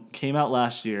film, came out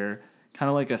last year, kind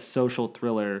of like a social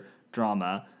thriller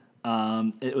drama.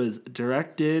 It was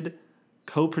directed,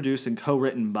 co-produced, and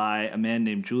co-written by a man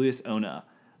named Julius Onah,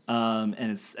 and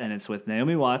it's with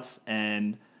Naomi Watts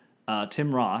and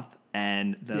Tim Roth.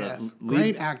 And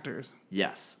great actors.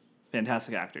 Yes,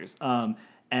 fantastic actors.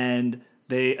 And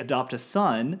they adopt a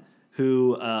son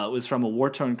who was from a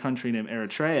war-torn country named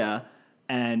Eritrea,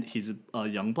 and he's a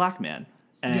young black man.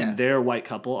 And they're a white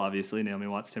couple, obviously, Naomi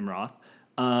Watts, Tim Roth.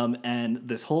 And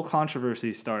this whole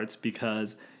controversy starts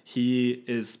because he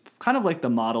is kind of like the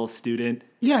model student.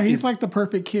 Yeah, he's like the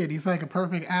perfect kid. He's like a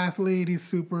perfect athlete. He's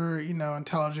super,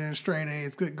 intelligent, straight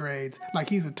A's, good grades. Like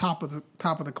he's the top of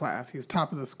the class. He's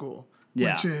top of the school.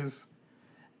 Yeah. Which is,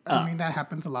 I mean, that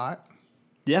happens a lot.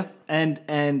 Yeah,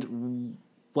 and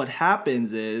what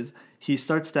happens is he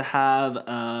starts to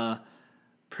have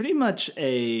pretty much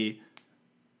a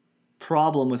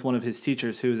problem with one of his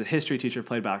teachers, who is a history teacher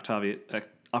played by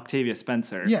Octavia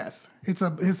Spencer. Yes, it's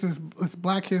this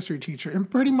Black history teacher, and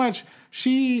pretty much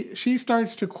she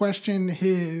starts to question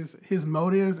his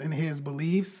motives and his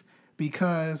beliefs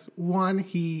because one,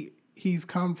 he's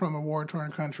come from a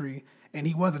war-torn country and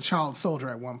he was a child soldier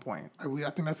at one point. I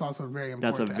think that's also very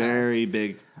important. That's a very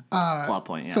big plot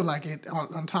point. Yeah. So like it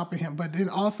on top of him, but then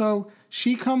also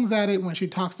she comes at it when she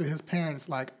talks to his parents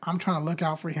like, I'm trying to look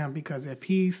out for him because if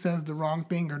he says the wrong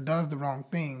thing or does the wrong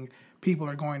thing, people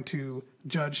are going to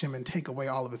judge him and take away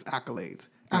all of his accolades.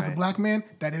 As a black man,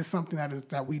 that is something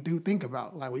that we do think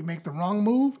about. Like we make the wrong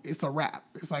move, it's a wrap.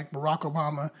 It's like Barack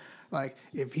Obama. Like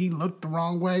if he looked the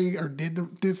wrong way or did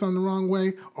something the wrong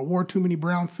way or wore too many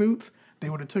brown suits, they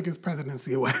would have took his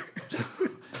presidency away.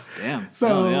 Damn.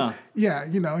 So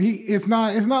it's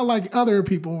not like other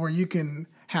people where you can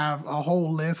have a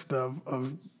whole list of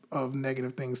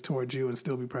negative things towards you and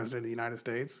still be president of the United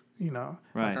States.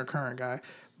 Like our current guy.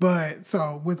 But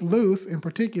so with Luce in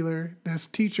particular, this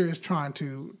teacher is trying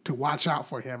to watch out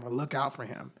for him or look out for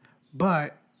him.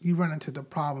 But you run into the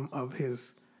problem of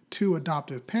his two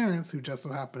adoptive parents who just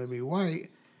so happen to be white.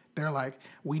 They're like,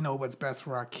 we know what's best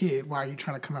for our kid. Why are you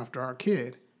trying to come after our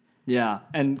kid? Yeah,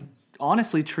 and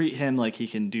honestly treat him like he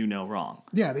can do no wrong.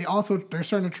 Yeah, they're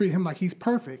starting to treat him like he's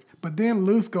perfect. But then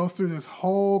Luce goes through this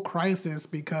whole crisis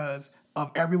because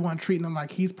of everyone treating him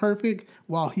like he's perfect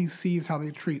while he sees how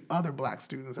they treat other black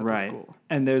students at the school.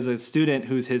 And there's a student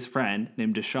who's his friend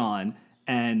named Deshaun,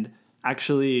 and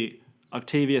actually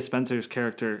Octavia Spencer's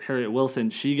character, Harriet Wilson,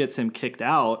 she gets him kicked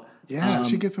out. Yeah,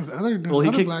 she gets this other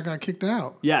black guy kicked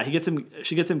out. Yeah,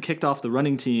 she gets him kicked off the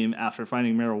running team after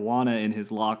finding marijuana in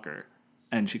his locker,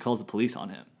 and she calls the police on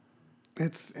him.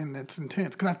 It's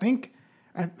intense because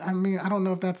I mean, I don't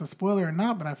know if that's a spoiler or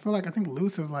not, but I think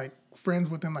Luce is like friends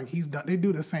with him. Like they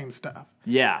do the same stuff.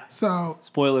 Yeah. So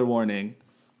spoiler warning.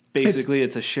 Basically,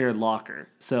 it's a shared locker.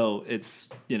 So it's,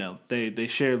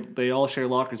 they all share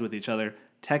lockers with each other.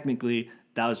 Technically,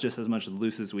 that was just as much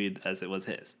Luce's weed as it was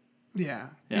his. Yeah.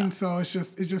 And so it's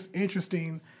just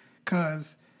interesting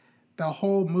because the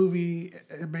whole movie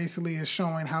basically is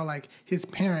showing how like his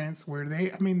parents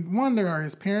there are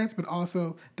his parents, but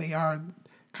also they are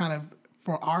kind of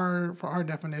for our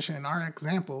definition and our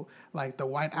example, like the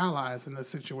white allies in this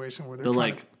situation where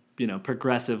they're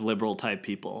progressive liberal type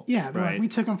people. Yeah, they're right? Like, we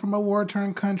took him from a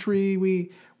war-torn country. We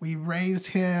raised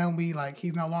him.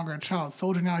 He's no longer a child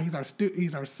soldier now. He's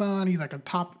our son. He's like a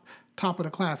top of the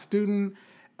class student.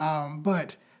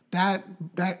 But that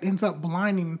ends up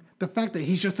blinding the fact that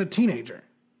he's just a teenager.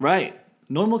 Right.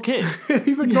 Normal kid.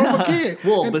 He's a normal kid.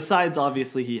 Well, besides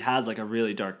obviously he has like a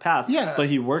really dark past. Yeah. But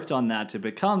he worked on that to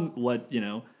become what,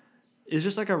 is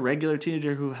just like a regular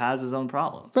teenager who has his own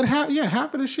problems. But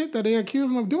half of the shit that they accuse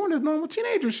him of doing is normal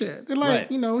teenager shit. They're like,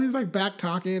 he's like back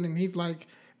talking and he's like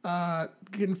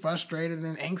getting frustrated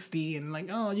and angsty and like,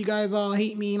 oh, you guys all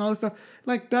hate me and all this stuff.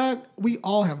 Like that, we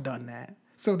all have done that.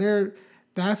 So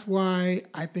that's why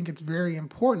I think it's very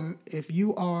important if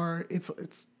you are, it's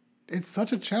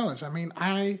such a challenge. I mean,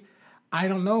 I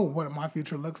don't know what my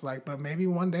future looks like, but maybe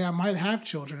one day I might have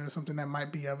children or something that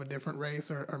might be of a different race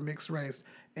or mixed race.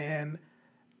 And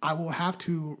I will have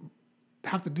to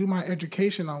do my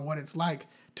education on what it's like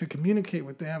to communicate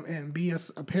with them and be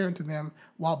a parent to them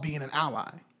while being an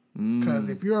ally. Because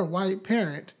if you're a white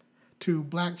parent to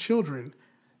black children,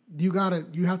 you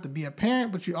have to be a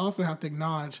parent, but you also have to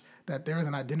acknowledge that there is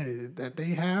an identity that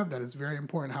they have that is very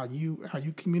important, how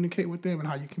you communicate with them and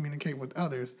how you communicate with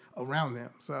others around them.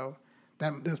 So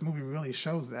this movie really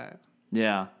shows that.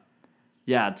 Yeah.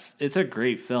 Yeah, it's a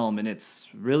great film, and it's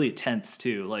really tense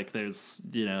too. Like there's,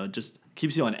 just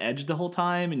keeps you on edge the whole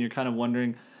time, and you're kind of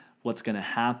wondering what's going to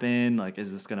happen. Like,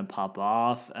 is this going to pop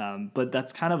off? But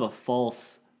that's kind of a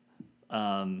false,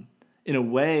 in a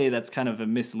way, that's kind of a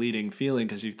misleading feeling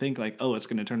because you think like, oh, it's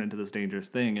going to turn into this dangerous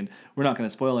thing, and we're not going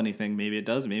to spoil anything. Maybe it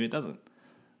does, maybe it doesn't.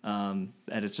 And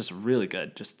it's just really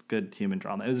good, just good human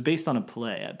drama. It was based on a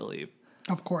play, I believe.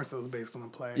 Of course, it was based on a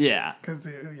play. Yeah, because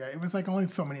it was like only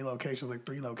so many locations, like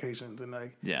 3 locations, and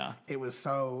like it was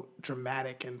so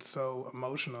dramatic and so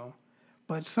emotional.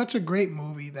 But such a great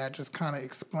movie that just kind of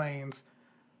explains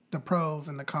the pros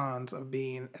and the cons of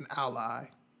being an ally.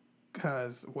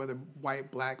 Because whether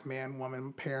white, black, man,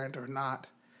 woman, parent or not,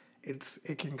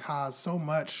 it can cause so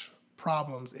much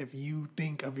problems if you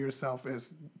think of yourself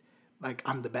as like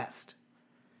I'm the best.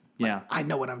 Like, I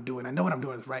know what I'm doing. I know what I'm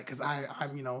doing is right because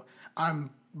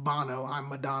I'm Bono. I'm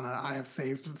Madonna. I have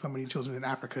saved so many children in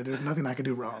Africa. There's nothing I can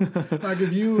do wrong. Like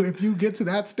if you get to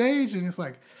that stage and it's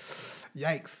like,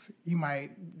 yikes,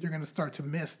 you're gonna start to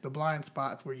miss the blind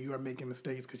spots where you are making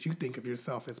mistakes because you think of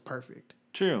yourself as perfect.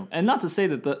 True, and not to say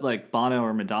that Bono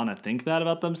or Madonna think that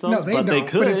about themselves. No, they but don't.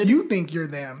 They could. But if you think you're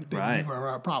them, then right. you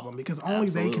are a problem because only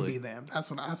they can be them.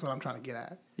 That's what I'm trying to get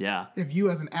at. Yeah. If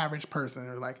you as an average person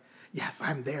are like, yes,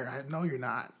 I'm there. I know you're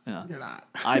not. Yeah. You're not.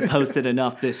 I posted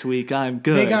enough this week. I'm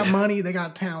good. They got money. They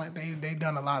got talent. They've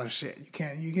done a lot of shit.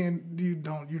 You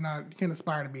can't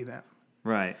aspire to be them.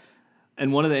 Right.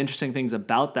 And one of the interesting things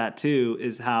about that too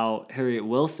is how Harriet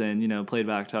Wilson, played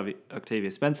by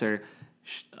Octavia Spencer,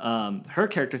 her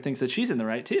character thinks that she's in the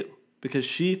right too because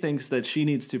she thinks that she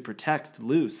needs to protect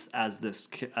Luce as this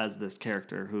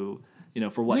character who,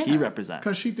 for what he represents.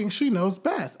 Because she thinks she knows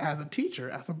best as a teacher,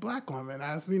 as a black woman,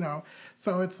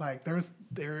 So it's like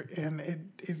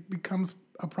it becomes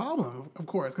a problem, of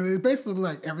course, because it's basically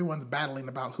like everyone's battling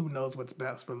about who knows what's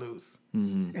best for Luce,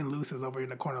 and Luce is over in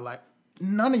the corner like,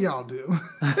 none of y'all do.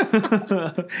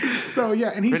 So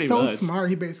yeah, and he's pretty so much smart.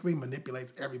 He basically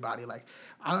manipulates everybody. Like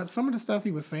some of the stuff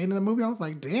he was saying in the movie, I was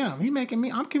like, damn,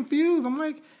 I'm confused. I'm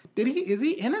like, is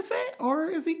he innocent or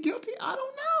is he guilty? I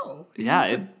don't know.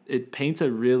 It paints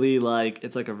a really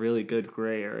it's like a really good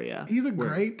gray area. He's a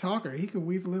great talker. He could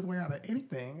weasel his way out of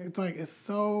anything. It's like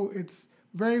it's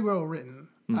very well written.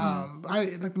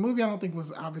 Mm-hmm. The movie I don't think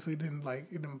was obviously it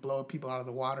didn't blow people out of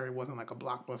the water. It wasn't like a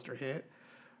blockbuster hit.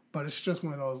 But it's just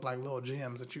one of those like little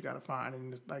gems that you got to find,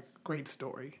 and it's like great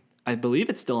story. I believe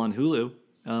it's still on Hulu.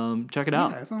 Check it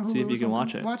out. It's on Hulu. See if you can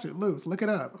watch it. Watch it, Luce. Look it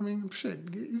up. I mean, shit.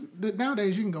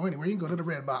 Nowadays you can go anywhere. You can go to the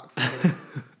Red Box.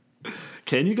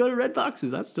 Can you go to Redbox?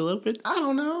 Is that still open? I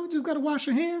don't know. Just gotta wash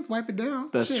your hands, wipe it down.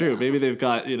 That's Shit. true. Maybe they've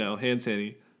got, hand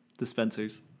sanitizer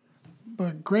dispensers.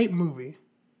 But great movie.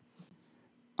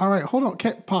 All right, hold on.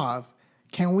 Pause.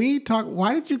 Can we talk?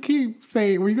 Why did you keep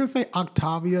saying? Were you gonna say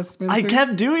Octavia Spencer? I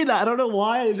kept doing that. I don't know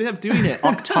why I kept doing it.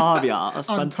 Octavia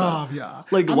Spencer. Octavia.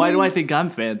 Why do I think I'm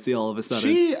fancy all of a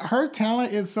sudden? Her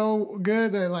talent is so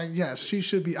good that yes, she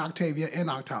should be Octavia in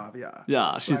Octavia.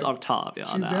 Yeah, she's Octavia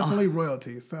She's now. definitely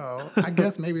royalty. So I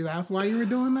guess maybe that's why you were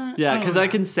doing that. Yeah, because I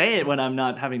can say it when I'm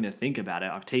not having to think about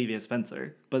it, Octavia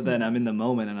Spencer. But then I'm in the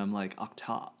moment and I'm like,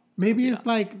 Octavia. Maybe it's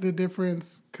the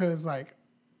difference because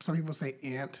some people say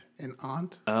aunt and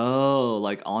aunt. Oh,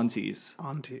 like aunties.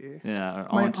 Auntie. Yeah, or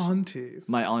aunt. My aunties.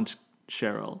 My aunt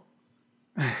Cheryl.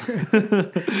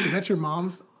 Is that your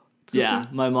mom's sister? Yeah,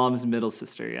 my mom's middle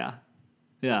sister, yeah.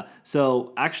 Yeah.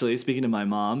 So actually, speaking of my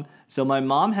mom, my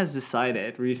mom has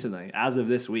decided recently, as of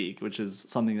this week, which is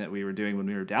something that we were doing when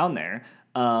we were down there,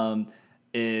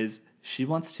 is she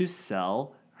wants to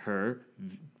sell her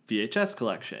VHS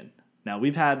collection. Now,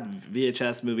 we've had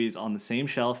VHS movies on the same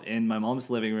shelf in my mom's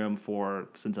living room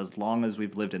since as long as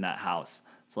we've lived in that house.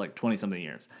 So 20-something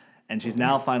years. And she's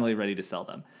now finally ready to sell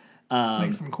them.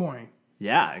 Make some coin.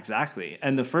 Yeah, exactly.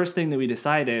 And the first thing that we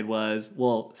decided was,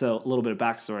 so a little bit of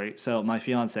backstory. So my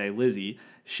fiance, Lizzie,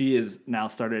 she has now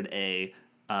started a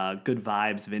Good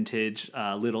Vibes vintage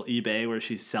little eBay where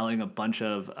she's selling a bunch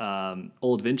of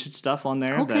old vintage stuff on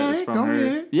there that is from her.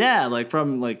 Ahead. Yeah, they've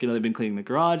been cleaning the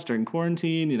garage during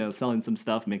quarantine, selling some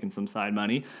stuff, making some side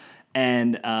money.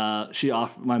 And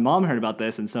my mom heard about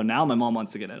this, and so now my mom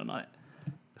wants to get in on it.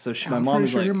 So my mom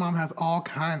is your mom has all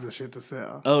kinds of shit to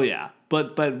sell. Oh yeah,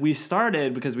 but we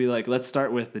started because we let's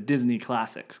start with the Disney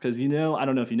classics because I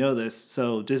don't know if you know this.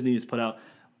 So Disney has put out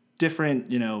different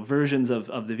versions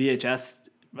of the VHS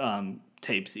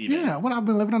tapes even. Yeah, what I've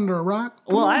been living under a rock.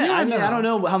 I don't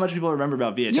know how much people remember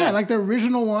about VHS. Yeah, the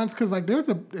original ones because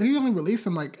he only released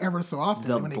them ever so often.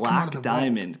 The when Black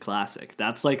Diamond classic.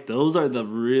 That's those are the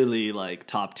really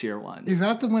top tier ones. Is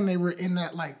that the when they were in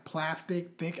that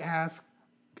plastic thick ass?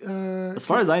 As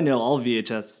far as I know, all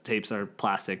VHS tapes are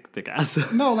plastic thick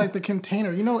ass. No, the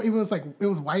container. It was it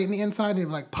was white in the inside. They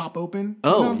would pop open.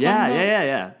 Oh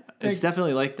yeah. It's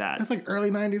definitely like that. That's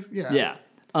early 90s. Yeah. Yeah.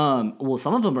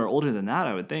 Some of them are older than that,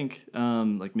 I would think.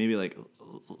 Maybe late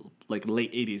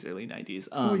 80s, early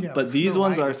 90s. But these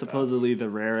ones are supposedly the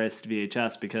rarest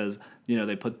VHS because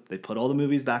they put all the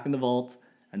movies back in the vault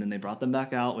and then they brought them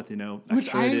back out with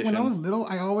extra editions. When I was little,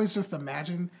 I always just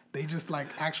imagined they just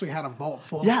actually had a vault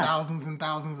full of thousands and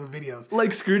thousands of videos,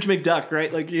 like Scrooge McDuck,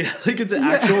 right? It's an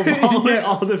actual vault with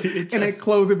all the VHS, and they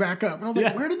close it back up. And I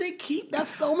was where did they keep? That's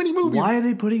so many movies. Why are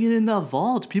they putting it in the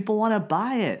vault? People want to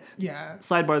buy it. Yeah.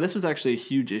 Sidebar: this was actually a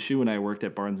huge issue when I worked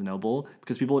at Barnes & Noble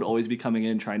because people would always be coming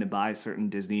in trying to buy certain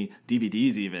Disney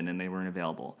DVDs even, and they weren't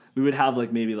available. We would have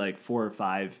maybe 4 or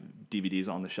 5 DVDs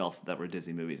on the shelf that were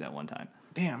Disney movies at one time.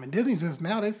 Damn, and Disney just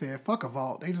now they said fuck a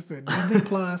vault. They just said Disney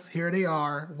Plus. Here they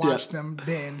are. Watch them,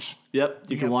 binge. Yep,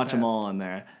 you can watch them all on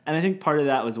there. And I think part of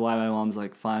that was why my mom's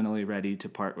finally ready to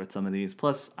part with some of these.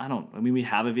 Plus, we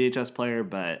have a VHS player,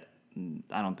 but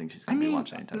I don't think she's going to be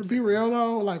watching anytime soon. To be real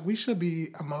though, we should be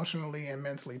emotionally and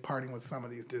mentally parting with some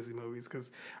of these Disney movies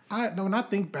because when I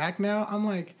think back now, I'm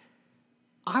when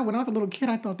I was a little kid,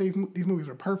 I thought these movies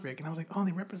were perfect, and I was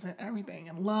they represent everything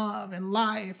and love and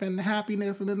life and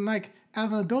happiness, and then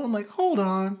as an adult, I'm hold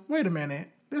on, wait a minute,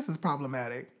 this is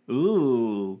problematic.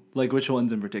 Ooh, which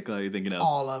ones in particular are you thinking of?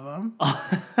 All of them.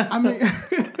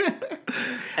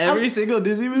 Every single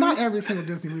Disney movie? Not every single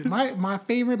Disney movie. My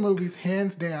favorite movies,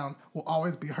 hands down, will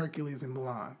always be Hercules and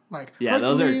Mulan.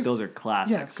 Hercules, those are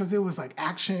classics. Yes, because it was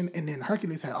action, and then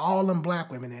Hercules had all them black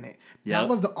women in it. Yep. That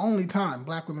was the only time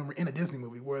black women were in a Disney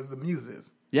movie, whereas the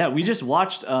Muses. Yeah, we just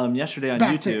watched yesterday on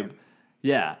Back YouTube. then.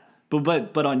 Yeah.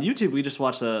 But on YouTube we just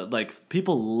watched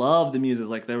people love the Muses.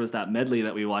 There was that medley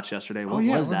that we watched yesterday. What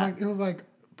was that? It was I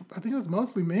think it was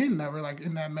mostly men that were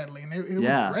in that medley, and it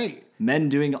was great. Men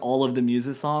doing all of the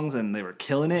Muses songs, and they were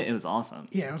killing it. It was awesome.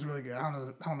 Yeah, it was really good. I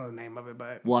don't know the name of it,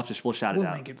 but we'll shout it out.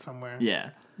 We'll link it somewhere.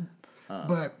 Yeah.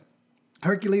 But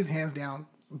Hercules, hands down,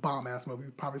 bomb ass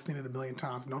movie. Probably seen it a million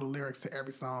times. Know the lyrics to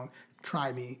every song.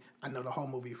 Try Me. I know the whole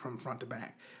movie from front to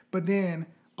back. But then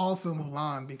also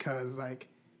Mulan because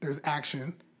there's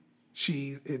action.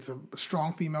 It's a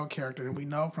strong female character, and we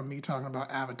know from me talking about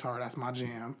Avatar, that's my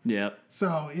jam. Yep.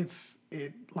 So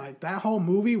that whole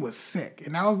movie was sick,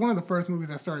 and that was one of the first movies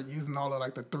that started using all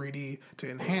of the 3D to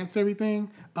enhance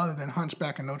everything, other than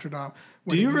Hunchback of Notre Dame.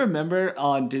 Do you remember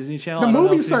on Disney Channel the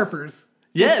movie Surfers?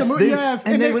 Yes, yes,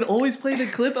 and they would always play the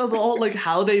clip of all like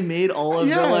how they made all of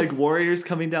the like warriors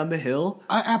coming down the hill.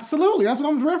 Absolutely, that's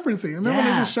what I'm referencing. Remember when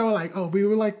they just show like, oh, we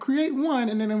would like create one,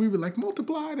 and then we would like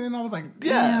multiply it, and I was like,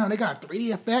 damn, they got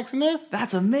 3D effects in this.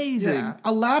 That's amazing. Yeah,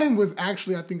 Aladdin was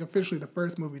actually, I think, officially the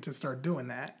first movie to start doing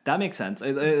that. That makes sense.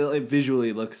 It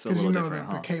visually looks a little different.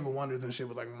 Because the Cave of Wonders and shit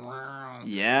was like,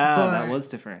 that was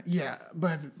different. Yeah,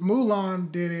 but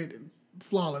Mulan did it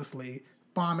flawlessly.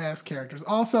 Bomb-ass characters.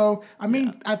 Also, I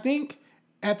mean, I think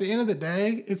at the end of the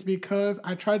day, it's because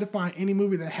I tried to find any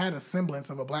movie that had a semblance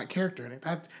of a black character in it.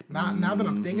 That's now that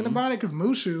I'm thinking about it, because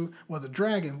Mushu was a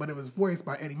dragon, but it was voiced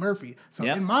by Eddie Murphy. So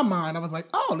in my mind, I was like,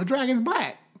 oh, the dragon's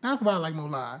black. That's why I like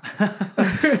Mulan.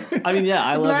 I mean,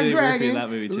 I love Eddie Murphy in that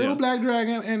movie too. The little black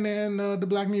dragon, and then the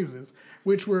Black Muses,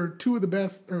 which were two of the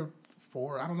best, or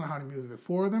four. I don't know how many muses.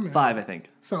 4 of them. 5, I think.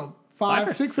 So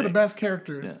 6 of the best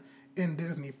characters in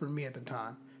Disney for me at the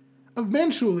time.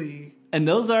 Eventually, and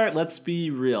those are, let's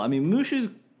be real, I mean, Mushu's,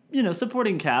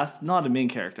 supporting cast, not a main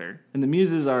character, and the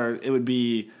Muses are, it would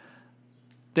be,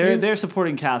 they're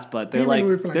supporting cast, but they're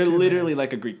they're literally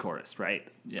like a Greek chorus, right?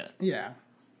 Yeah.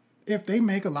 If they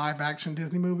make a live action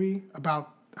Disney movie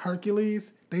about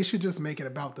Hercules, they should just make it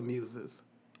about the Muses.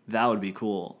 That would be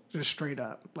cool. Just straight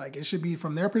up. Like, it should be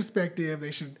from their perspective.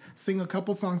 They should sing a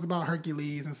couple songs about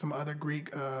Hercules and some other Greek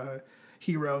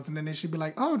heroes, and then they should be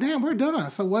like, oh, damn, we're done.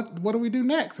 So what do we do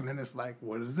next? And then it's like,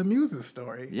 what is the Muses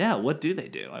story? Yeah, what do they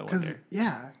do, I wonder?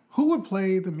 Who would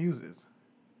play the Muses?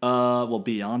 Well,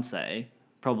 Beyonce.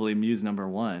 Probably Muse number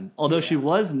 1. Although she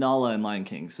was Nala in Lion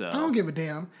King, so. I don't give a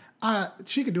damn.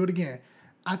 She could do it again.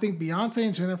 I think Beyonce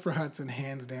and Jennifer Hudson,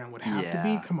 hands down, would have to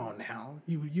be. Come on now.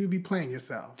 You'd be playing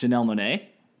yourself. Janelle Monáe?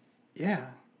 Yeah.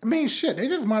 I mean, shit, they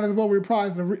just might as well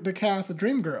reprise the cast of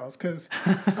Dreamgirls, because...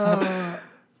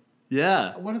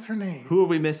 yeah. What is her name? Who are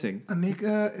we missing?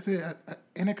 Anika, is it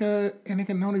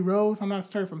Anika Noni Rose? I'm not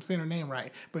sure if I'm saying her name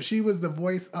right, but she was the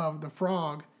voice of the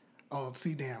frog. Oh,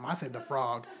 see, damn, I said the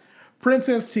frog.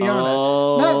 Princess Tiana.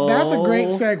 Oh, that's a great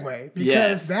segue,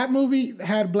 because that movie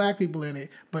had black people in it,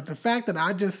 but the fact that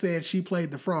I just said she played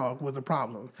the frog was a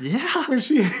problem. Yeah. When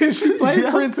she played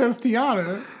Princess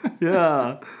Tiana.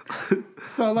 Yeah.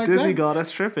 So like Disney got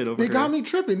us tripping over They got me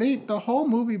tripping. The whole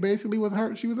movie basically was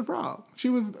her. She was a frog. She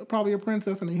was probably a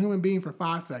princess and a human being for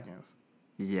 5 seconds.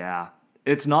 Yeah.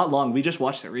 It's not long. We just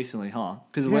watched it recently, huh?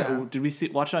 Because did we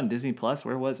watch it on Disney Plus?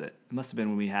 Where was it? It must have been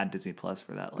when we had Disney Plus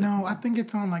for that. No, I think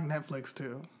it's on like Netflix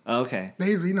too. Okay.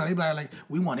 They like,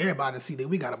 we want everybody to see that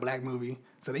we got a black movie,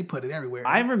 so they put it everywhere.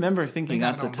 I remember thinking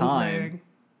at the time.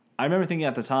 I remember thinking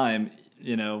at the time,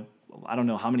 I don't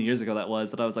know how many years ago that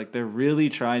was, that I was like, they're really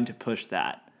trying to push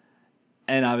that.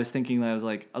 And I was thinking, I was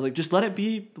like, just let it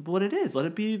be what it is. Let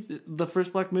it be the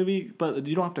first black movie, but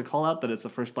you don't have to call out that it's the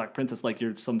first black princess like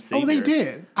you're some savior. Oh, they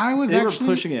did. They were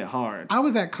pushing it hard. I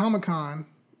was at Comic-Con,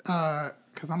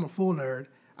 because I'm a full nerd.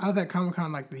 I was at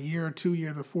Comic-Con like the year or 2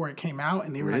 years before it came out,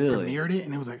 and they were like premiered it,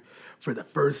 and it was like, for the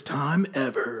first time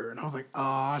ever. And I was like,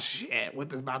 oh shit,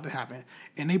 what is about to happen?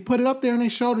 And they put it up there and they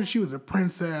showed her she was a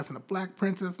princess and a black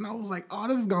princess. And I was like, oh,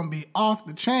 this is going to be off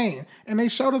the chain. And they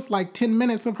showed us like 10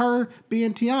 minutes of her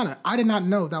being Tiana. I did not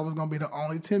know that was going to be the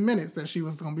only 10 minutes that she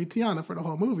was going to be Tiana for the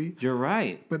whole movie. You're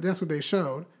right. But that's what they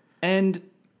showed. And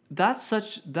that's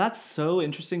so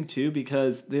interesting too,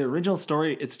 because the original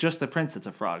story, it's just the prince that's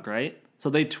a frog, right? So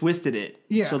they twisted it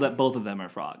so that both of them are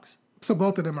frogs. So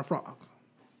both of them are frogs.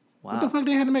 Wow. What the fuck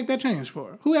they had to make that change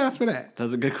for? Who asked for that?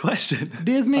 That's a good question.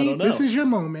 Disney, this is your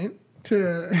moment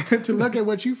to look at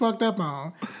what you fucked up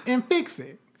on and fix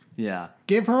it. Yeah.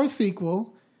 Give her a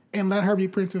sequel and let her be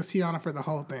Princess Tiana for the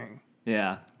whole thing.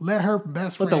 Yeah. Let her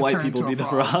best friend let the white turn people into be the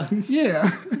frog. frogs. Yeah.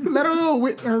 Let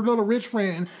her little rich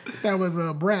friend that was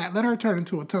a brat, let her turn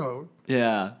into a toad.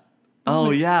 Yeah.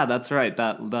 Oh yeah, that's right.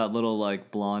 That little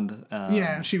like blonde.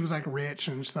 Yeah, she was like rich,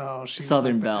 and so she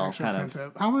Southern was, like, Belle kind princess.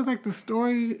 of. I was like, the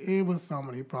story. It was so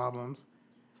many problems.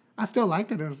 I still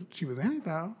liked it. She was in it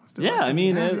though. I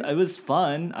mean, it was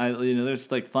fun.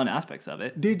 There's like fun aspects of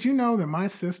it. Did you know that my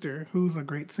sister, who's a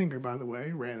great singer, by the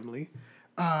way, randomly,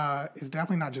 is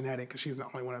definitely not genetic because she's the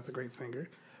only one that's a great singer.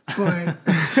 But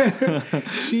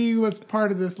she was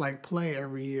part of this like play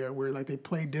every year where like they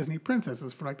play Disney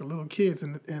princesses for like the little kids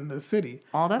in the city.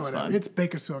 Oh, that's fun. It's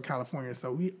Bakersfield, California,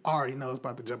 so we already know it's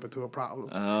about to jump into a problem.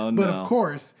 Oh, no. But of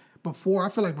course, before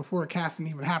casting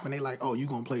even happened, they like, oh, you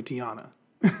gonna play Tiana.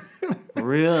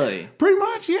 Really? Pretty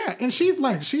much, yeah. And she's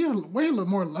way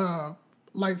more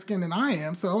light skinned than I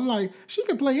am, so I'm like, she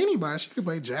could play anybody. She could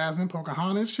play Jasmine,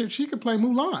 Pocahontas, shit. She could play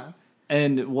Mulan.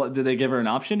 And what did they give her an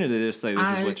option, or did they just say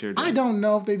this is what you're doing? I don't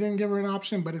know if they didn't give her an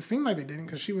option, but it seemed like they didn't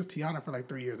because she was Tiana for like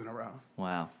 3 years in a row.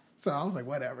 Wow. So I was like,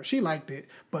 whatever. She liked it.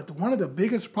 But one of the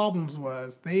biggest problems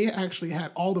was they actually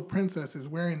had all the princesses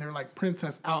wearing their like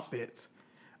princess outfits.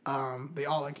 They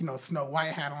all like, Snow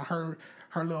White had on her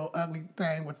little ugly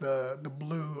thing with the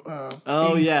blue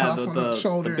 80s puffs on her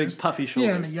shoulders. The big puffy shoulders.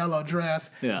 Yeah, and the yellow dress.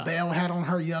 Yeah. Belle had on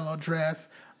her yellow dress.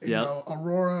 You know,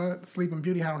 Aurora, Sleeping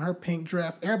Beauty had on her pink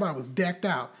dress. Everybody was decked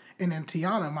out. And then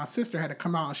Tiana, my sister, had to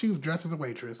come out and she was dressed as a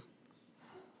waitress.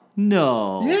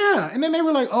 No. Yeah, and then they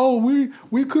were like, "Oh,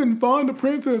 we couldn't find the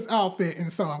princess outfit," and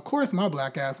so of course my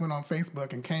black ass went on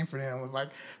Facebook and came for them. And was like,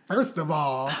 first of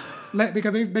all,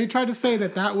 because they tried to say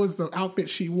that was the outfit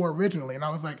she wore originally, and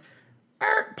I was like,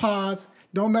 pause,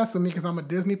 don't mess with me because I'm a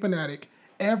Disney fanatic.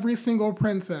 Every single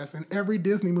princess in every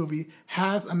Disney movie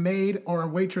has a maid or a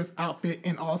waitress outfit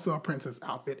and also a princess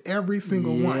outfit. Every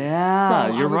single one. Yeah,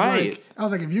 so you're right. I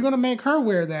was like, if you're going to make her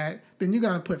wear that, then you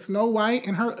got to put Snow White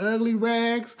in her ugly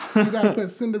rags. You got to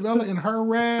put Cinderella in her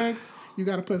rags. You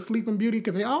got to put Sleeping Beauty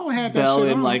because they all had that Belle shit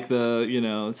in on. like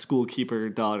the, school keeper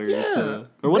daughters. Yeah.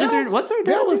 Or what's her name?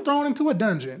 Belle was thrown into a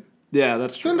dungeon. Yeah,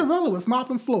 that's true. Cinderella was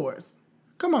mopping floors.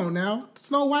 Come on now.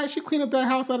 Snow White, she cleaned up that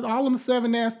house out of all them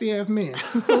 7 nasty-ass men.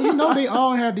 So they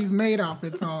all had these maid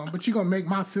outfits on, but you going to make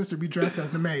my sister be dressed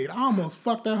as the maid. I almost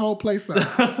fucked that whole place up.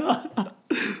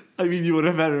 I mean, you would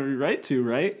have had every right to,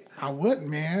 right? I wouldn't,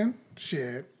 man.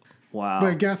 Shit. Wow.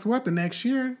 But guess what? The next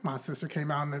year, my sister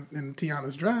came out in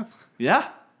Tiana's dress. Yeah.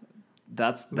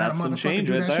 That's some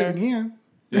change right there. Shit again.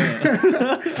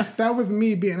 Yeah. That was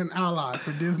me being an ally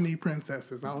for Disney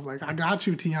princesses. I was like, I got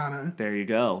you, Tiana. There you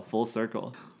go. Full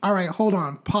circle. All right, hold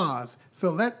on. Pause.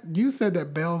 So you said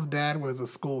that Belle's dad was a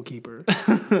school keeper.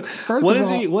 What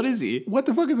is he? What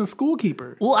the fuck is a school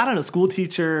keeper? Well, I don't know. School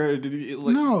teacher.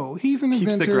 No, he's an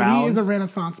inventor. He is a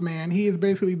Renaissance man. He is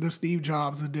basically the Steve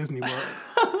Jobs of Disney World.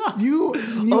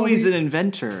 He's an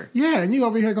inventor. Yeah, and you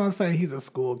over here gonna say he's a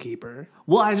school keeper.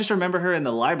 Well, I just remember her in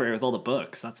the library with all the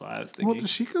books. That's what I was thinking. Well,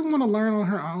 she could want to learn on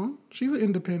her own. She's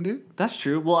independent. That's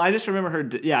true. Well, I just remember her.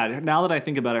 Yeah, now that I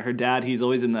think about it, her dad, he's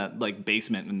always in that like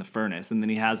basement in the furnace, and then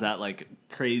he has that like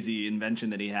crazy invention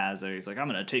that he has there. He's like, I'm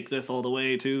gonna take this all the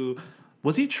way to.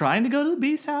 Was he trying to go to the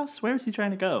Beast house? Where was he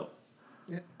trying to go?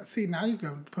 Yeah, see, now you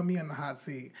can put me in the hot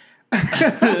seat.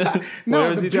 No, where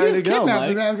was he trying to go?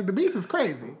 The Beast is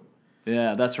crazy.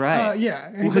 Yeah, that's right. Yeah,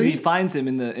 because he finds him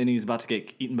and he's about to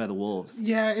get eaten by the wolves.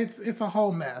 Yeah, it's a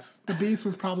whole mess. The Beast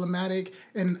was problematic,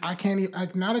 and I can't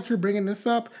even. Now that you're bringing this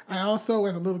up, I also,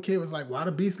 as a little kid, was like, "Why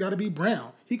the Beast got to be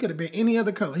brown? He could have been any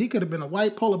other color. He could have been a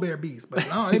white polar bear beast." But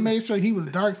no, they made sure he was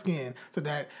dark skinned, so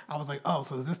that I was like, "Oh,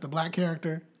 so is this the black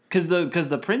character?" Because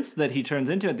the prince that he turns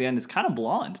into at the end is kind of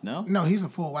blonde, no? No, he's a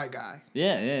full white guy.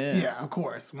 Yeah. Yeah, of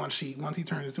course. Once he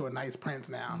turned into a nice prince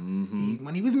now. Mm-hmm.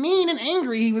 When he was mean and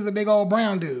angry, he was a big old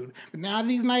brown dude. But now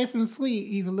that he's nice and sweet,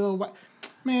 he's a little white.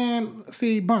 Man,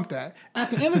 see, bump that.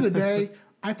 At the end of the day,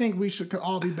 I think we could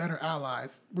all be better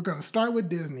allies. We're going to start with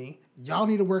Disney. Y'all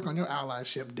need to work on your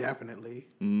allyship, definitely.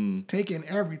 Take in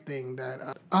everything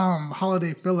that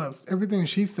Holiday Phillips, everything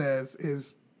she says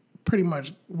is pretty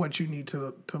much what you need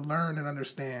to learn and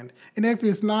understand. And if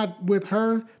it's not with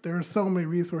her, there are so many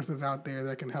resources out there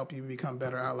that can help you become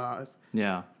better allies.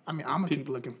 Yeah. I mean, I'm going to keep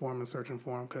looking for them and searching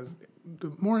for them because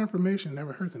the more information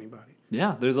never hurts anybody.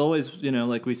 Yeah, there's always,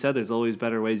 like we said, there's always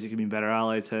better ways you can be a better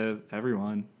ally to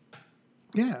everyone.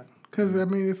 Yeah, because, I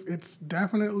mean, it's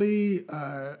definitely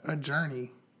a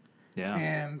journey. Yeah.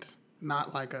 And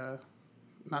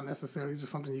not necessarily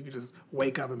just something you could just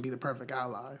wake up and be the perfect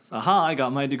ally. So. Aha, I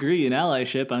got my degree in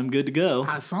allyship. I'm good to go.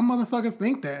 Some motherfuckers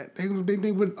think that. They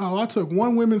think, I took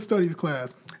one women's studies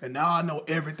class, and now I know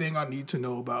everything I need to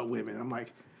know about women. I'm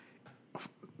like,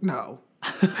 no.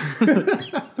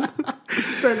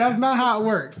 That's not how it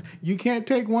works. You can't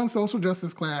take one social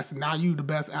justice class, and now you the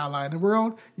best ally in the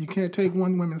world. You can't take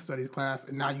one women's studies class,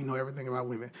 and now you know everything about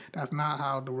women. That's not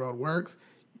how the world works.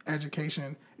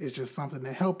 Education is just something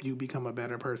to help you become a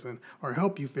better person or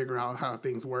help you figure out how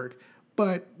things work.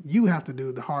 But you have to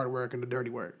do the hard work and the dirty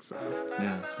work. So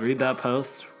yeah, read that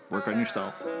post, work on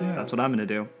yourself. Yeah. That's what I'm going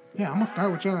to do. Yeah, I'm going to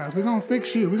start with your ass. We're going to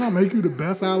fix you. We're going to make you the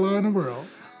best ally in the world.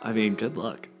 I mean, good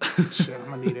luck. Shit, I'm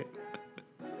going to need it.